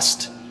 you've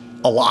lost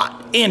a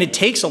lot. And it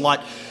takes a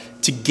lot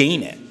to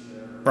gain it,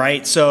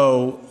 right?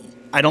 So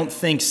I don't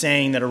think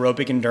saying that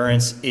aerobic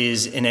endurance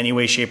is in any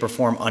way, shape, or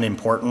form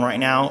unimportant right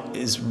now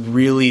is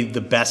really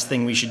the best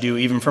thing we should do,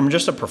 even from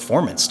just a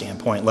performance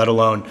standpoint, let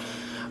alone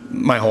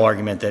my whole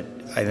argument that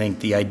I think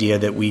the idea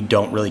that we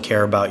don't really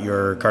care about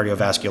your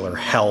cardiovascular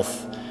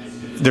health.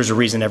 There's a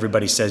reason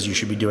everybody says you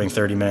should be doing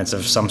 30 minutes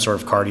of some sort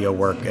of cardio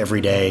work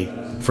every day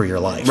for your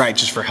life. Right,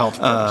 just for health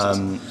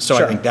purposes. So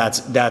sure. I think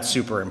that's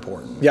super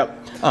important. Yep.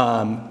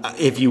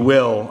 If you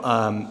will,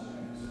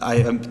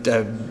 I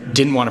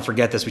didn't want to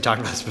forget this. We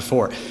talked about this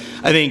before.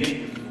 I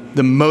think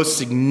the most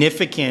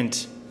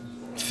significant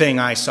thing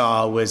I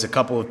saw was a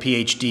couple of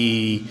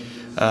PhD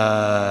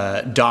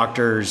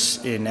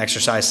doctors in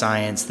exercise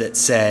science that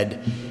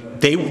said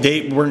they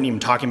weren't even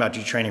talking about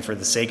detraining for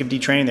the sake of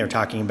detraining. They were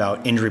talking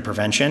about injury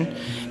prevention.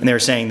 And they were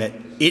saying that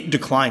it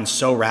declines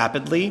so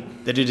rapidly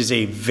that it is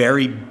a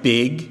very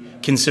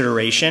big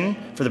consideration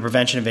for the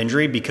prevention of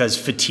injury, because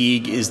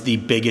fatigue is the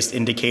biggest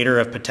indicator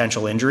of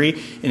potential injury.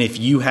 And if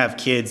you have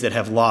kids that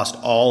have lost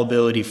all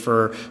ability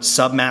for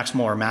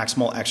submaximal or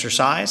maximal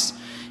exercise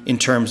in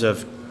terms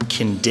of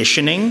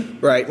conditioning,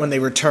 right, when they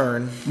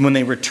return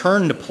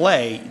to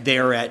play, they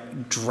are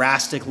at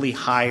drastically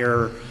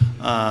higher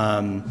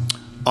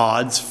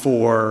odds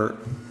for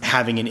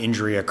having an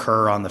injury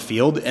occur on the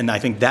field. And I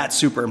think that's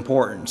super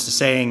important. So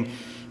saying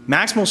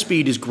maximal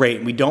speed is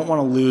great. We don't want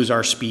to lose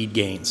our speed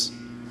gains.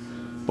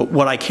 But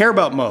what I care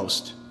about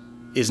most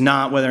is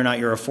not whether or not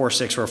you're a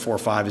 4.6 or a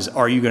 4.5, is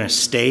are you going to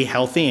stay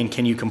healthy and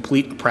can you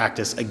complete a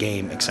practice, a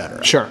game, et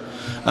cetera. Sure.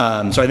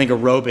 So I think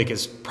aerobic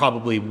is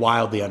probably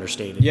wildly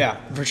understated. Yeah,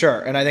 for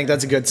sure. And I think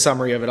that's a good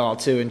summary of it all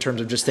too, in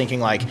terms of just thinking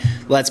like,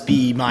 let's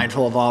be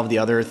mindful of all of the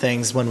other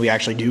things when we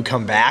actually do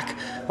come back.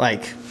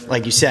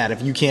 Like you said,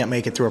 if you can't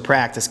make it through a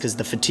practice because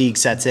the fatigue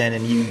sets in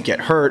and you get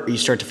hurt or you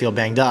start to feel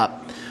banged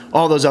up,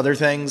 all those other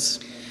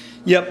things.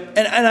 Yep,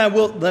 and I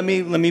will let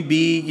me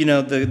be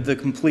the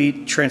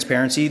complete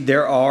transparency.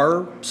 There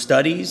are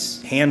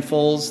studies,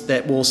 handfuls,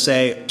 that will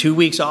say 2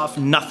 weeks off,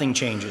 nothing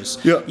changes.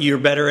 Yep. You're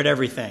better at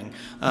everything.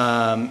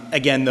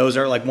 Again, those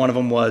are like, one of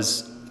them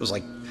was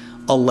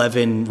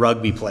 11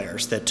 rugby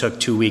players that took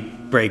 2-week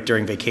break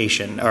during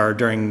vacation or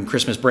during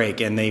Christmas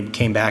break, and they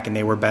came back and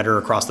they were better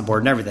across the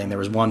board and everything. There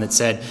was one that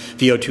said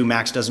VO2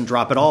 max doesn't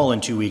drop at all in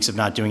 2 weeks of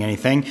not doing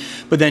anything.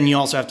 But then you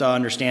also have to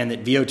understand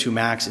that VO2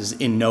 max is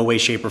in no way,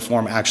 shape, or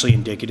form actually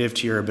indicative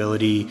to your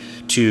ability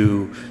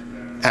to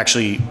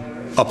actually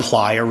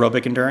apply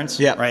aerobic endurance.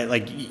 Yeah. Right?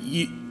 Like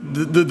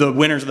the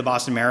winners of the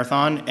Boston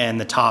Marathon and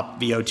the top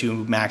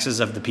VO2 maxes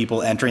of the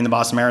people entering the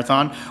Boston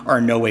Marathon are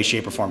in no way,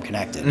 shape, or form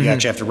connected. Mm-hmm. You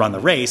actually have to run the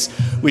race,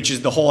 which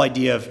is the whole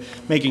idea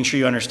of making sure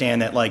you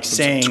understand that, like,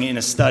 saying in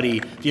a study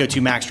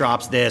VO2 max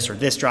drops this or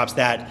this drops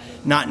that,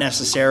 not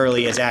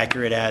necessarily as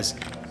accurate as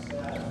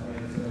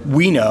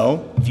we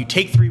know. If you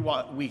take 3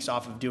 weeks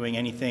off of doing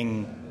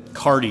anything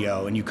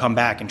cardio and you come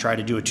back and try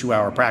to do a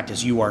 2-hour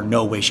practice, you are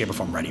no way, shape, or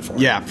form ready for it.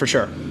 Yeah, for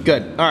sure.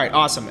 Good. All right,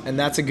 awesome. And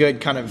that's a good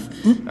kind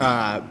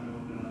of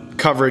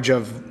coverage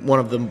of one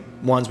of the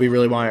ones we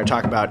really wanted to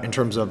talk about in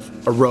terms of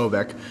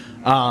aerobic.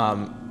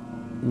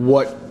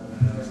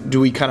 What do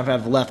we kind of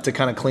have left to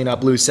kind of clean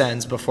up loose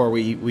ends before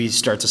we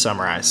start to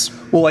summarize?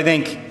 Well, I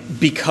think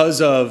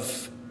because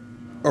of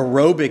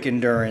aerobic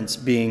endurance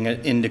being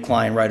in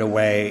decline right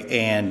away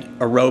and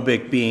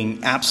aerobic being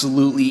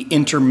absolutely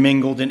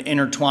intermingled and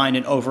intertwined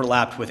and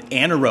overlapped with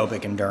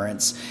anaerobic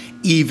endurance,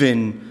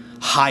 even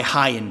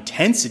high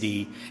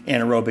intensity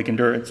anaerobic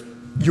endurance,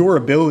 your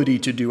ability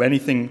to do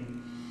anything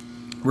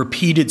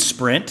repeated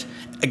sprint,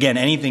 again,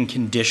 anything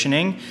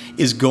conditioning,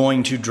 is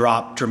going to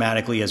drop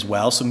dramatically as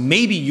well. So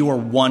maybe your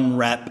 1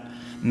 rep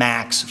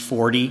max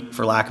 40,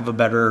 for lack of a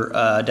better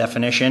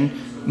definition,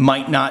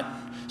 might not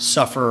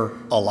suffer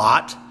a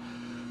lot,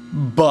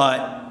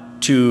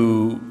 but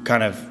to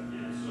kind of,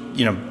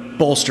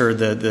 bolster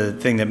the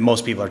thing that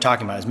most people are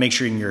talking about is make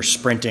sure you're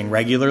sprinting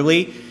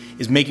regularly,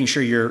 is making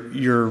sure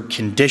you're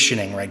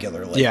conditioning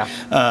regularly.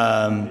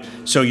 Yeah.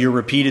 So your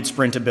repeated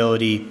sprint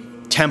ability,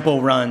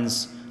 tempo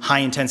runs, high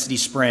intensity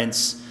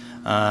sprints,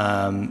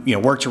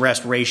 work to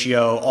rest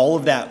ratio, all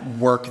of that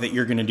work that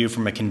you're going to do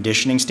from a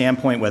conditioning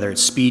standpoint, whether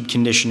it's speed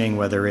conditioning,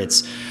 whether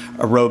it's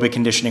aerobic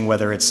conditioning,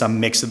 whether it's some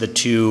mix of the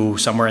two,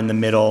 somewhere in the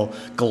middle,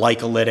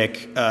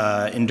 glycolytic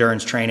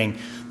endurance training,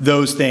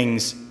 those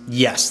things,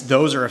 yes,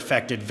 those are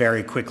affected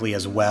very quickly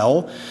as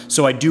well.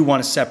 So I do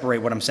want to separate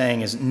what I'm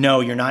saying is,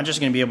 no, you're not just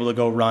going to be able to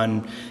go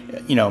run,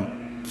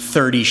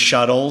 30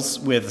 shuttles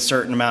with a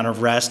certain amount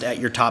of rest at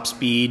your top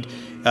speed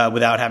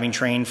without having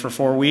trained for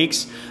 4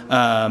 weeks.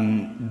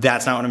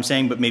 That's not what I'm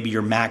saying, but maybe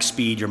your max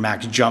speed, your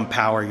max jump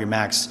power, your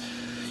max,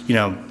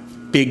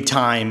 big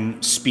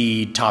time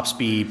speed, top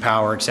speed,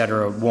 power,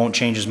 etc. won't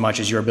change as much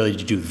as your ability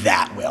to do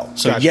that will.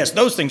 So Gotcha. yes,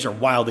 those things are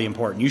wildly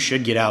important. You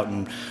should get out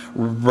and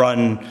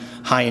run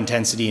high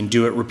intensity and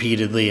do it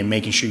repeatedly and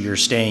making sure you're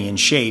staying in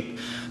shape.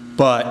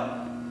 But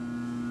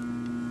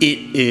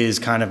it is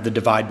kind of the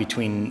divide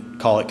between,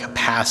 call it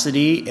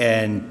capacity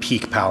and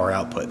peak power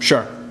output.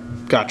 Sure.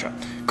 Gotcha.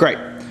 Great.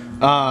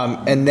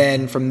 And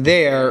then from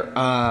there,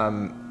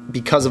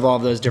 because of all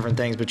of those different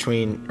things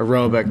between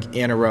aerobic,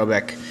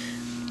 anaerobic,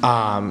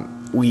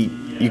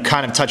 you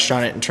kind of touched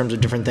on it in terms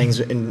of different things,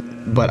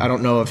 but I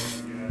don't know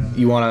if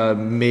you want to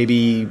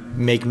maybe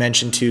make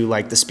mention to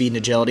like the speed and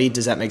agility.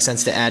 Does that make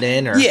sense to add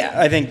in? Or? Yeah,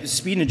 I think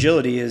speed and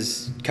agility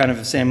is kind of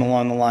the same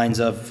along the lines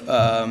of,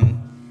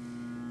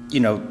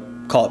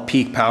 call it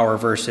peak power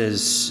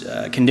versus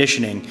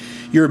conditioning.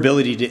 Your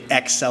ability to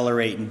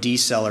accelerate and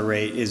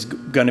decelerate is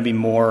going to be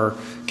more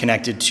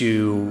connected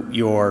to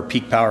your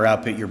peak power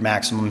output, your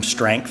maximum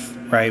strength,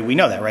 right? We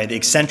know that, right? The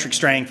eccentric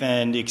strength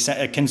and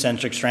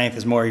concentric strength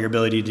is more your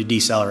ability to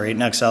decelerate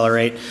and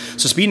accelerate.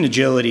 So speed and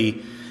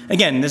agility,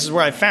 again, this is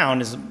where I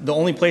found is the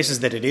only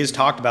places that it is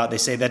talked about, they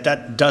say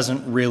that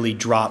doesn't really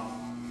drop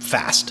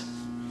fast,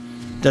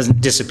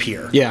 doesn't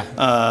disappear.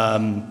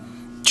 Yeah.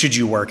 Should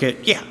you work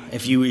it? Yeah.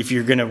 If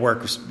you're going to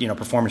work,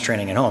 performance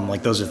training at home,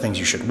 like those are things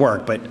you should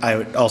work. But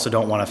I also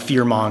don't want to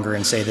fearmonger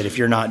and say that if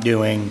you're not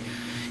doing,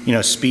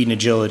 speed and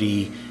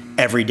agility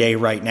every day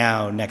right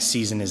now, next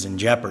season is in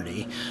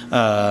jeopardy.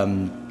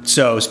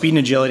 So speed and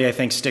agility, I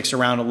think, sticks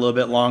around a little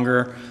bit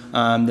longer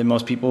than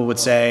most people would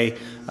say.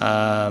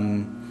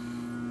 I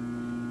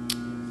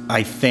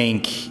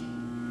think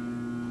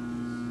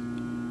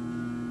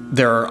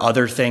there are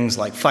other things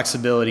like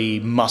flexibility,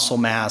 muscle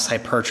mass,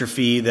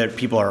 hypertrophy that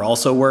people are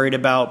also worried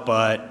about,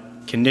 but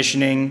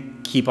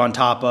conditioning, keep on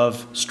top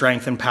of,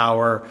 strength and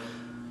power,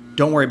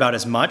 don't worry about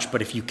as much,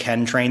 but if you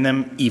can train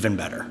them, even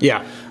better.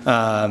 Yeah.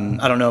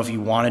 I don't know if you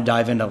want to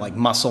dive into like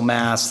muscle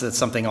mass. That's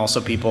something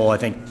also people, I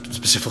think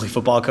specifically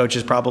football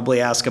coaches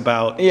probably ask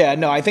about. Yeah,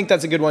 no, I think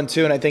that's a good one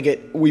too. And I think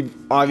we've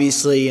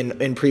obviously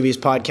in previous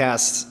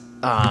podcasts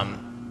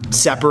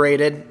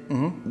separated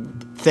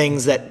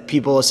things that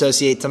people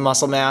associate to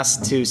muscle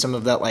mass to some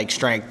of that like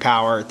strength,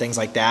 power, things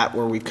like that,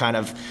 where we've kind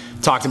of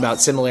talked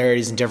about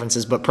similarities and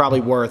differences, but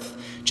probably worth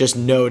just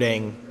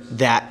noting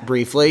that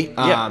briefly.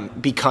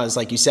 Because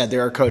like you said,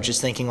 there are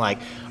coaches thinking like,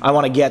 I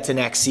want to get to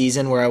next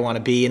season where I want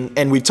to be.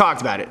 And we've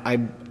talked about it.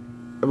 I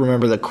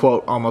remember the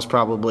quote almost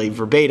probably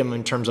verbatim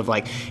in terms of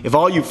like, if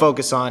all you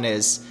focus on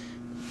is,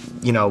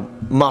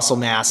 muscle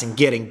mass and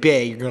getting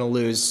big, you're going to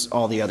lose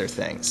all the other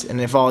things.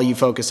 And if all you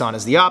focus on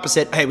is the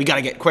opposite, hey, we got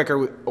to get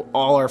quicker,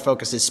 all our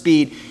focus is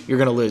speed, you're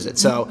going to lose it.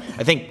 So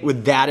I think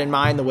with that in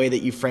mind, the way that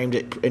you framed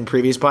it in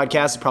previous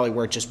podcasts, it's probably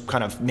worth just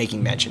kind of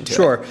making mention to it.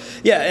 Sure.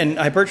 Yeah, and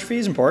hypertrophy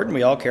is important.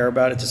 We all care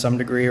about it to some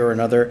degree or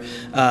another.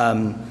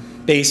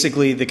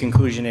 Basically, the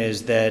conclusion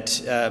is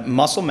that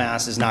muscle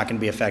mass is not going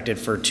to be affected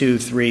for 2,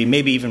 3,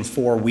 maybe even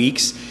 4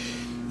 weeks.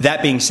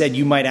 That being said,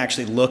 you might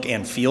actually look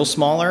and feel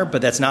smaller,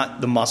 but that's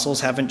not, the muscles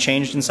haven't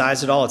changed in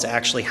size at all. It's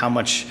actually how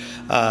much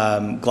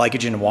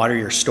glycogen and water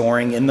you're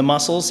storing in the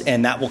muscles,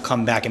 and that will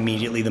come back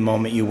immediately the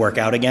moment you work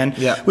out again.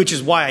 Yeah. Which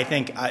is why I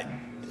think, I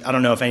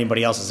don't know if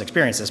anybody else has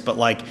experienced this, but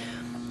like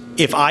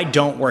if I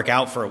don't work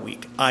out for a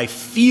week, I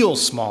feel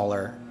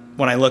smaller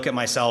when I look at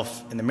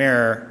myself in the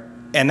mirror,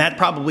 and that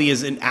probably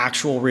is an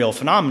actual real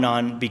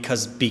phenomenon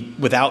because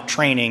without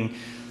training,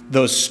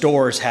 those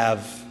stores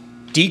have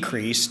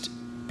decreased.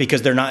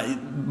 Because they're not,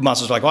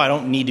 muscles are like, well, I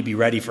don't need to be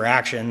ready for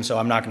action, so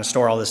I'm not going to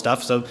store all this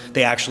stuff. So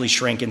they actually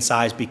shrink in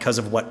size because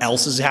of what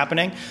else is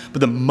happening. But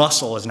the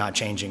muscle is not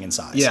changing in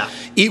size. Yeah.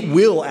 It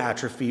will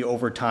atrophy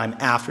over time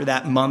after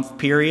that month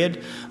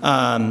period.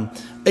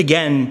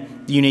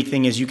 Again, the unique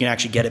thing is you can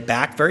actually get it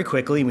back very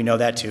quickly. We know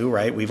that too,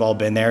 right? We've all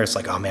been there. It's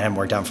like, oh man, I haven't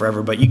worked out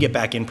forever. But you get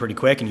back in pretty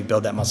quick and you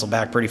build that muscle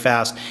back pretty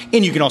fast.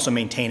 And you can also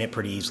maintain it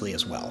pretty easily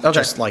as well. Okay.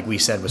 Just like we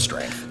said with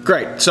strength.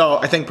 Great. So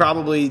I think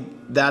probably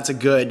that's a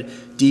good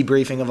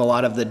debriefing of a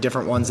lot of the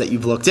different ones that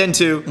you've looked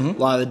into, a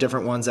lot of the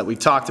different ones that we've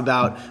talked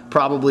about.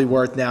 Probably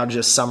worth now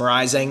just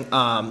summarizing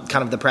kind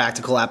of the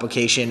practical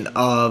application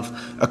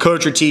of a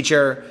coach or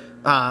teacher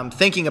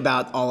thinking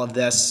about all of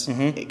this.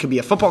 It could be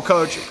a football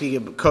coach, it could be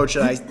a coach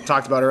that I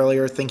talked about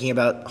earlier, thinking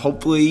about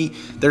hopefully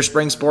their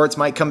spring sports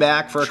might come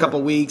back for a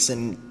couple weeks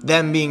and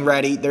them being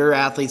ready, their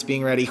athletes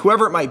being ready,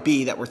 whoever it might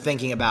be that we're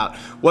thinking about.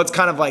 What's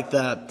kind of like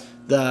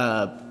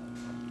the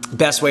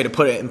best way to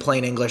put it in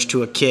plain English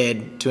to a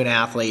kid, to an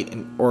athlete,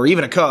 or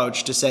even a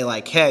coach to say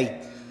like,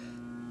 hey,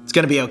 it's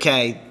going to be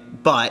okay,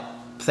 but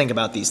think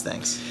about these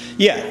things.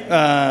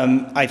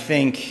 Yeah, I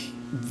think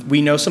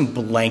we know some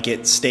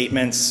blanket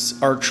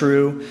statements are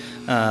true.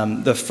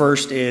 The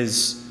first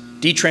is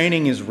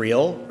detraining is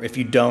real. If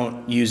you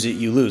don't use it,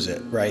 you lose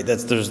it, right?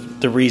 There's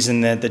the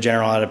reason that the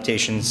general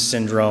adaptation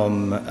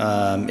syndrome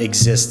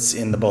exists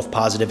in the both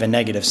positive and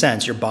negative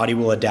sense. Your body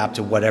will adapt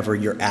to whatever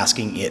you're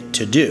asking it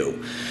to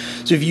do.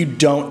 So if you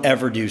don't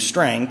ever do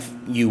strength,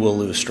 you will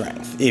lose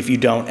strength. If you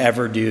don't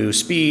ever do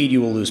speed, you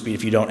will lose speed.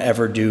 If you don't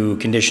ever do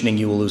conditioning,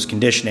 you will lose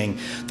conditioning.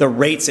 The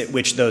rates at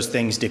which those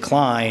things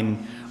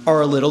decline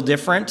are a little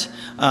different.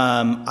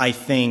 I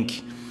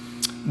think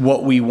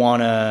what we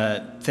want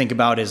to think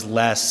about is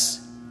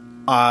less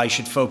I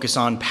should focus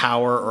on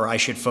power, or I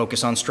should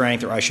focus on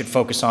strength, or I should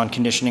focus on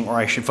conditioning, or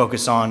I should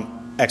focus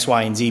on X,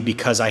 Y, and Z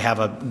because I have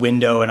a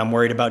window and I'm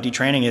worried about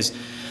detraining. Is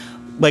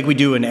like we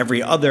do in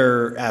every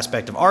other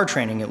aspect of our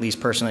training, at least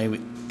personally,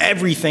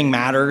 everything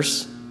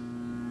matters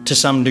to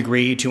some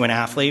degree to an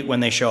athlete when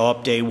they show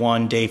up day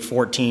 1, day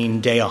 14,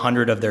 day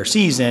 100 of their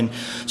season.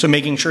 So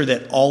making sure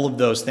that all of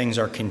those things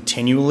are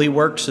continually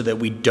worked so that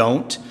we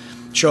don't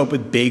show up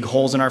with big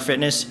holes in our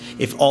fitness.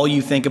 If all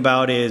you think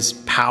about is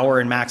power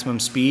and maximum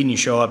speed and you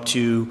show up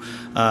to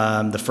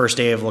the first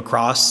day of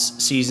lacrosse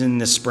season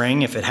this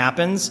spring, if it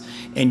happens,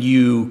 and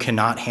you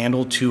cannot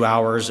handle 2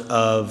 hours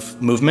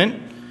of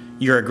movement,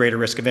 you're at greater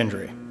risk of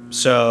injury.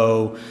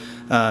 So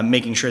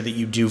making sure that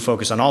you do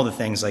focus on all the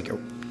things like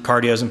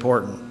cardio is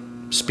important,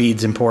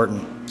 speed's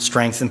important,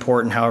 strength's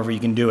important, however you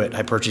can do it,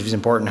 hypertrophy is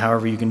important,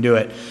 however you can do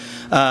it.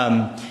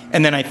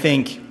 And then I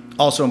think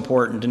also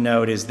important to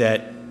note is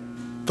that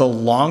the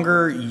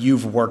longer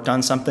you've worked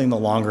on something, the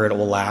longer it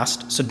will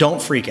last. So don't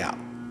freak out,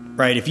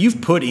 right? If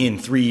you've put in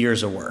 3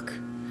 years of work,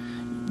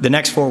 the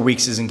next 4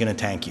 weeks isn't going to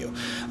tank you.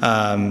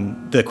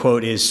 The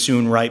quote is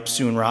soon ripe,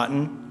 soon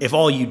rotten. If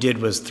all you did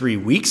was 3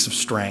 weeks of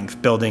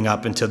strength building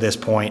up until this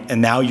point,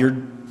 and now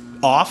you're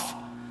off,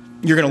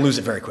 you're going to lose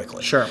it very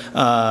quickly. Sure.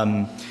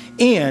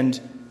 And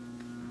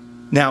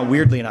now,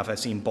 weirdly enough, I've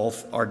seen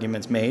both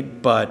arguments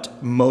made,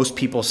 but most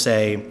people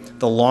say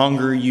the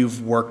longer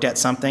you've worked at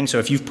something, so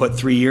if you've put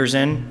 3 years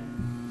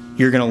in,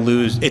 you're going to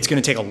lose. It's going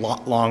to take a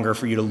lot longer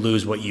for you to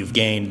lose what you've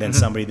gained than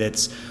somebody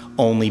that's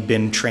only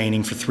been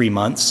training for 3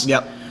 months.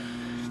 Yep.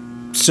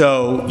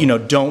 So,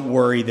 don't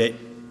worry that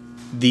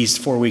these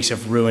 4 weeks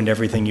have ruined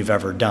everything you've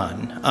ever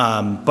done.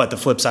 But the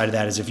flip side of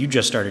that is if you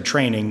just started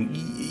training,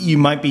 you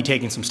might be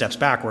taking some steps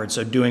backwards.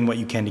 So doing what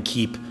you can to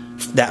keep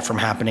that from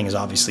happening is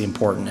obviously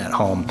important at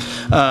home.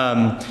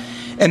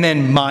 And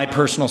then my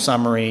personal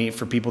summary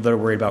for people that are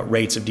worried about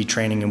rates of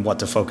detraining and what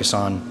to focus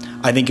on,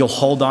 I think you'll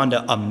hold on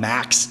to a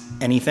max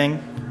anything,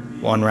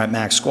 1 rep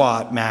max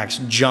squat, max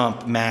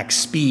jump, max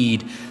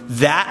speed.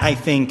 That I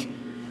think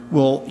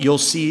you'll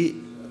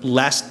see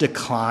less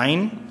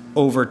decline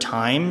over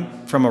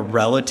time from a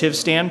relative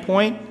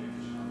standpoint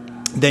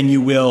than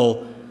you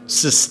will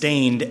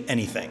sustained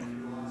anything.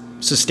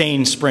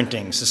 Sustained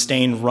sprinting,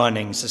 sustained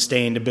running,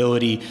 sustained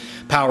ability,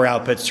 power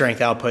output,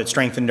 strength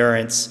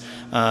endurance.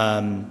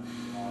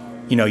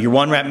 Your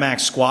 1 rep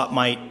max squat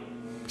might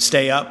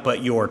stay up,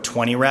 but your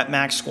 20 rep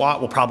max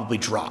squat will probably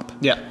drop.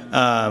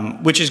 Yeah.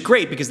 Which is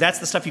great because that's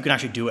the stuff you can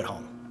actually do at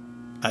home.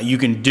 You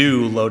can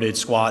do loaded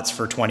squats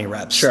for 20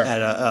 reps sure.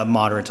 at a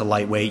moderate to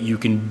lightweight. You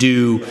can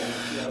do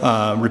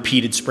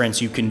repeated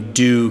sprints. You can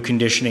do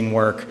conditioning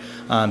work.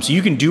 So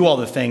you can do all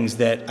the things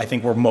that I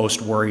think we're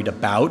most worried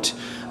about.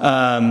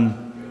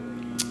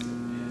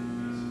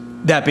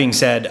 That being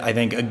said, I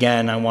think,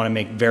 again, I want to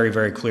make very,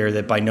 very clear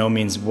that by no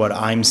means what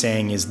I'm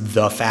saying is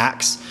the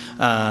facts.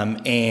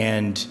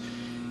 And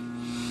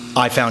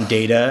I found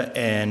data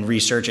and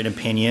research and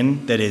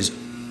opinion that is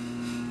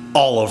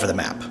all over the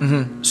map.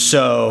 Mm-hmm.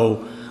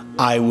 So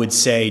I would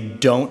say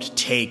don't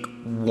take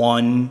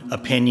one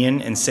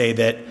opinion and say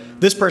that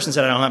this person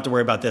said I don't have to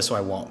worry about this, so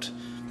I won't.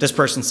 This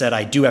person said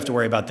I do have to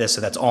worry about this,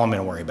 so that's all I'm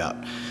going to worry about.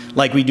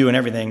 Like we do in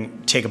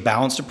everything, take a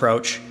balanced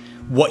approach.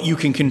 What you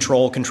can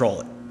control,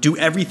 control it. Do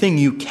everything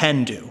you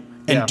can do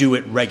and do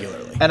it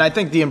regularly. And I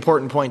think the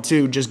important point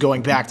too, just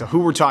going back to who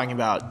we're talking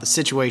about, the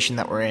situation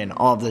that we're in,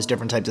 all of those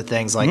different types of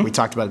things like we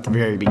talked about at the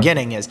very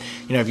beginning is,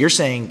 if you're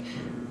saying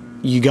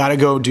you got to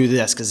go do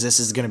this because this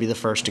is going to be the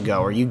first to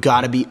go, or you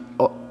got to be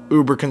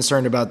uber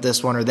concerned about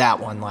this one or that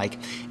one,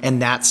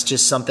 and that's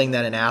just something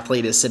that an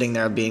athlete is sitting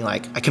there being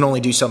like, I can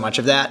only do so much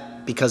of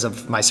that because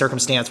of my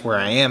circumstance where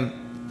I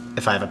am.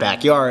 If I have a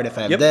backyard, if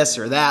I have this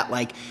or that,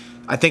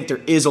 I think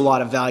there is a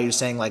lot of value to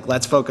saying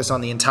let's focus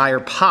on the entire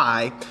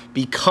pie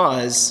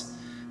because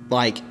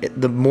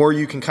the more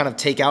you can kind of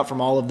take out from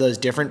all of those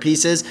different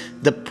pieces,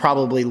 the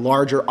probably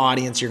larger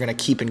audience you're going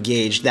to keep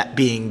engaged, that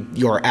being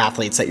your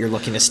athletes that you're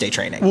looking to stay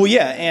training. Well,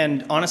 yeah.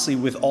 And honestly,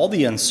 with all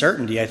the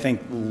uncertainty, I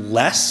think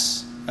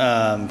less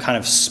kind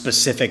of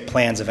specific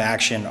plans of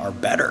action are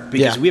better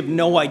because we have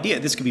no idea.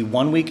 This could be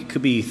 1 week, it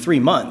could be 3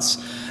 months.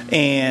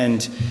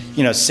 And,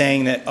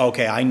 saying that,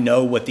 okay, I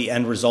know what the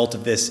end result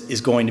of this is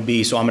going to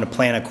be, so I'm going to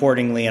plan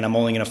accordingly and I'm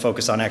only going to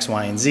focus on X,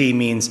 Y, and Z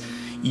means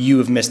you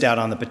have missed out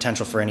on the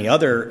potential for any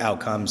other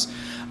outcomes.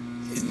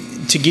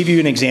 To give you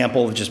an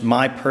example of just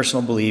my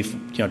personal belief,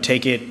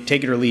 take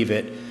it or leave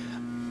it.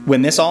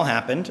 When this all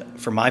happened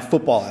for my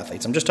football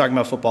athletes, I'm just talking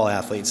about football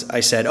athletes, I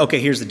said, okay,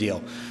 here's the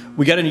deal.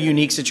 We got a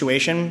unique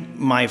situation.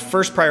 My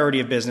first priority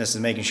of business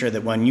is making sure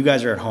that when you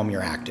guys are at home,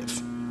 you're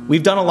active.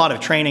 We've done a lot of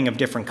training of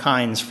different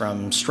kinds,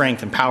 from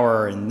strength and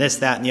power and this,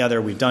 that, and the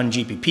other. We've done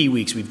GPP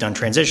weeks. We've done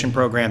transition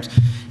programs.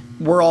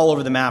 We're all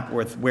over the map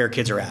with where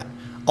kids are at.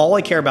 All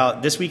I care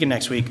about this week and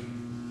next week,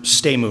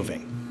 stay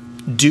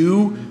moving.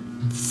 Do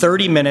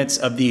 30 minutes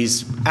of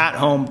these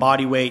at-home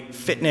body weight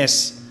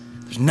fitness.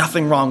 There's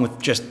nothing wrong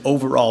with just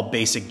overall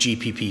basic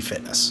GPP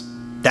fitness.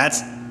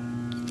 That's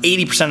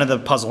 80% of the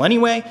puzzle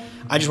anyway.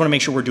 I just want to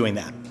make sure we're doing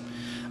that.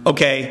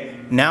 Okay,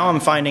 now I'm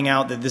finding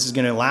out that this is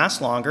going to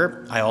last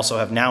longer. I also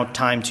have now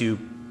time to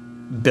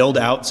build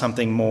out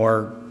something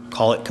more,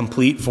 call it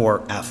complete,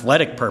 for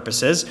athletic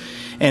purposes.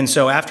 And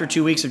so after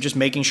 2 weeks of just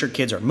making sure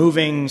kids are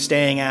moving,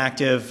 staying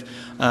active,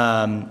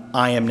 I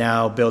am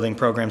now building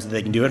programs that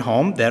they can do at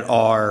home that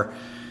are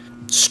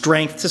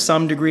strength to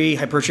some degree,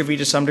 hypertrophy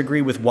to some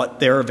degree with what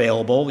they're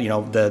available.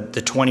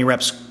 The 20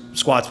 reps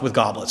squats with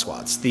goblet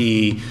squats,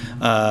 the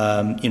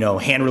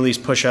hand release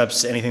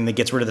push-ups, anything that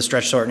gets rid of the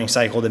stretch shortening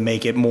cycle to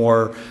make it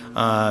more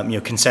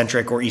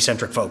concentric or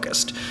eccentric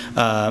focused,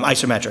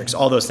 isometrics,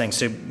 all those things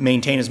to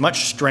maintain as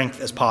much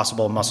strength as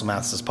possible, muscle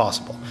mass as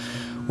possible.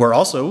 We're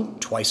also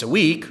twice a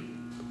week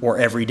or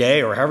every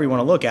day, or however you want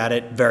to look at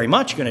it, very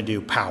much going to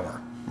do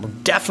power. We're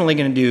definitely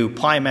going to do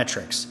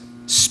plyometrics,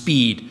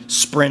 speed,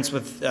 sprints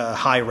with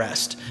high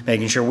rest,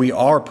 making sure we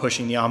are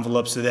pushing the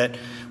envelope so that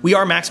we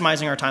are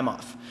maximizing our time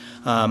off.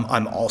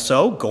 I'm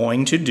also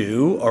going to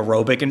do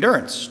aerobic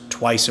endurance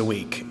twice a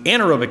week,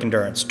 anaerobic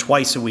endurance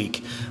twice a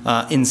week,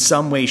 in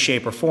some way,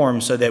 shape, or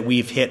form, so that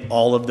we've hit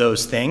all of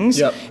those things.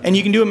 Yep. And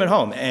you can do them at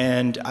home.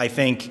 And I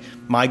think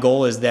my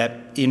goal is that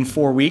in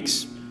 4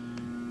 weeks,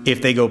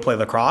 if they go play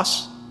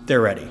lacrosse, they're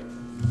ready.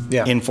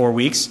 Yeah. In 4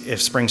 weeks,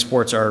 if spring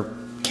sports are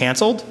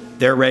canceled,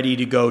 they're ready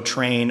to go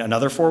train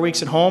another 4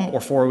 weeks at home or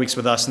 4 weeks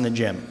with us in the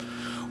gym.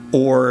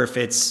 Or if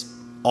it's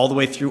all the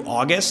way through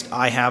August,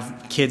 I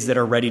have kids that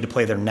are ready to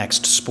play their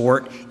next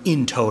sport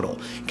in total.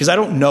 Because I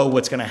don't know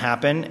what's going to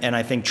happen, and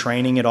I think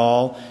training it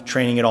all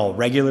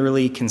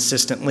regularly,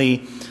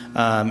 consistently,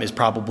 is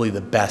probably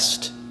the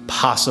best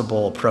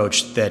possible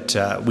approach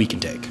that we can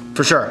take.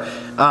 For sure.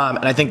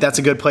 And I think that's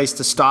a good place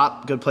to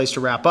stop, good place to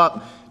wrap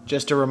up.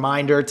 Just a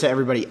reminder to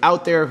everybody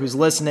out there who's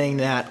listening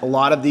that a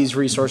lot of these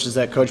resources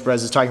that Coach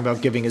Brez is talking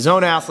about giving his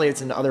own athletes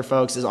and to other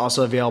folks is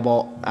also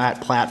available at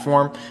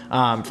Platform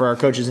for our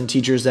coaches and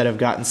teachers that have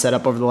gotten set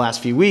up over the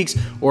last few weeks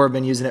or have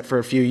been using it for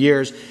a few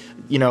years.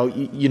 You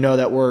know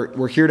that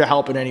we're here to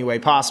help in any way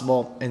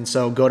possible. And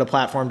so go to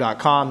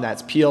platform.com.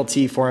 That's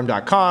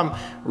pltforum.com.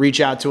 Reach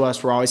out to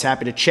us. We're always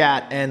happy to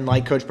chat. And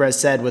like Coach Brez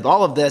said, with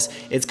all of this,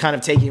 it's kind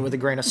of taking it with a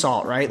grain of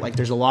salt, right? Like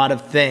there's a lot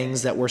of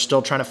things that we're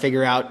still trying to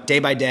figure out day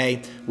by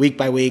day, week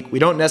by week. We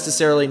don't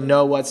necessarily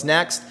know what's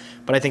next,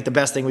 but I think the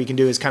best thing we can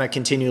do is kind of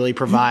continually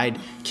provide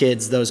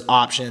kids those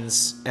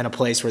options and a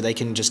place where they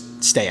can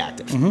just stay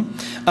active.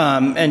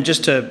 Mm-hmm. And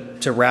just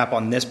to wrap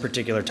on this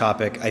particular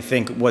topic, I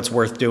think what's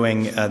worth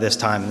doing this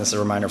time, and this is a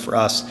reminder for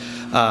us,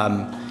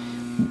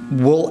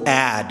 we'll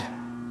add,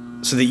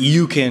 so that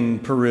you can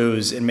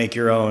peruse and make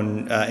your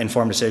own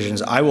informed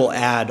decisions, I will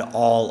add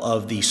all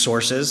of the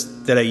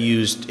sources that I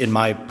used in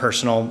my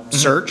personal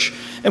search,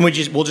 and we'll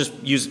just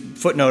use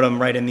footnote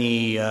them right in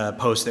the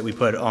post that we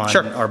put on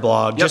our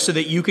blog, just so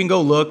that you can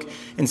go look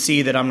and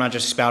see that I'm not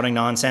just spouting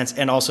nonsense.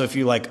 And also, if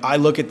you I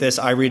look at this,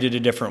 I read it a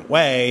different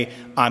way,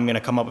 I'm going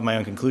to come up with my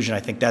own conclusion. I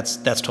think that's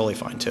totally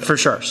fine too. For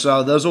sure.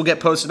 So those will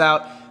get posted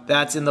out.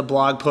 That's in the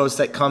blog post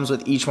that comes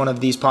with each one of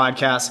these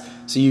podcasts,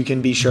 so you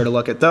can be sure to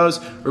look at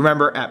those.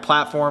 Remember, at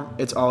Platform,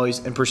 it's always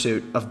in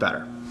pursuit of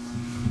better.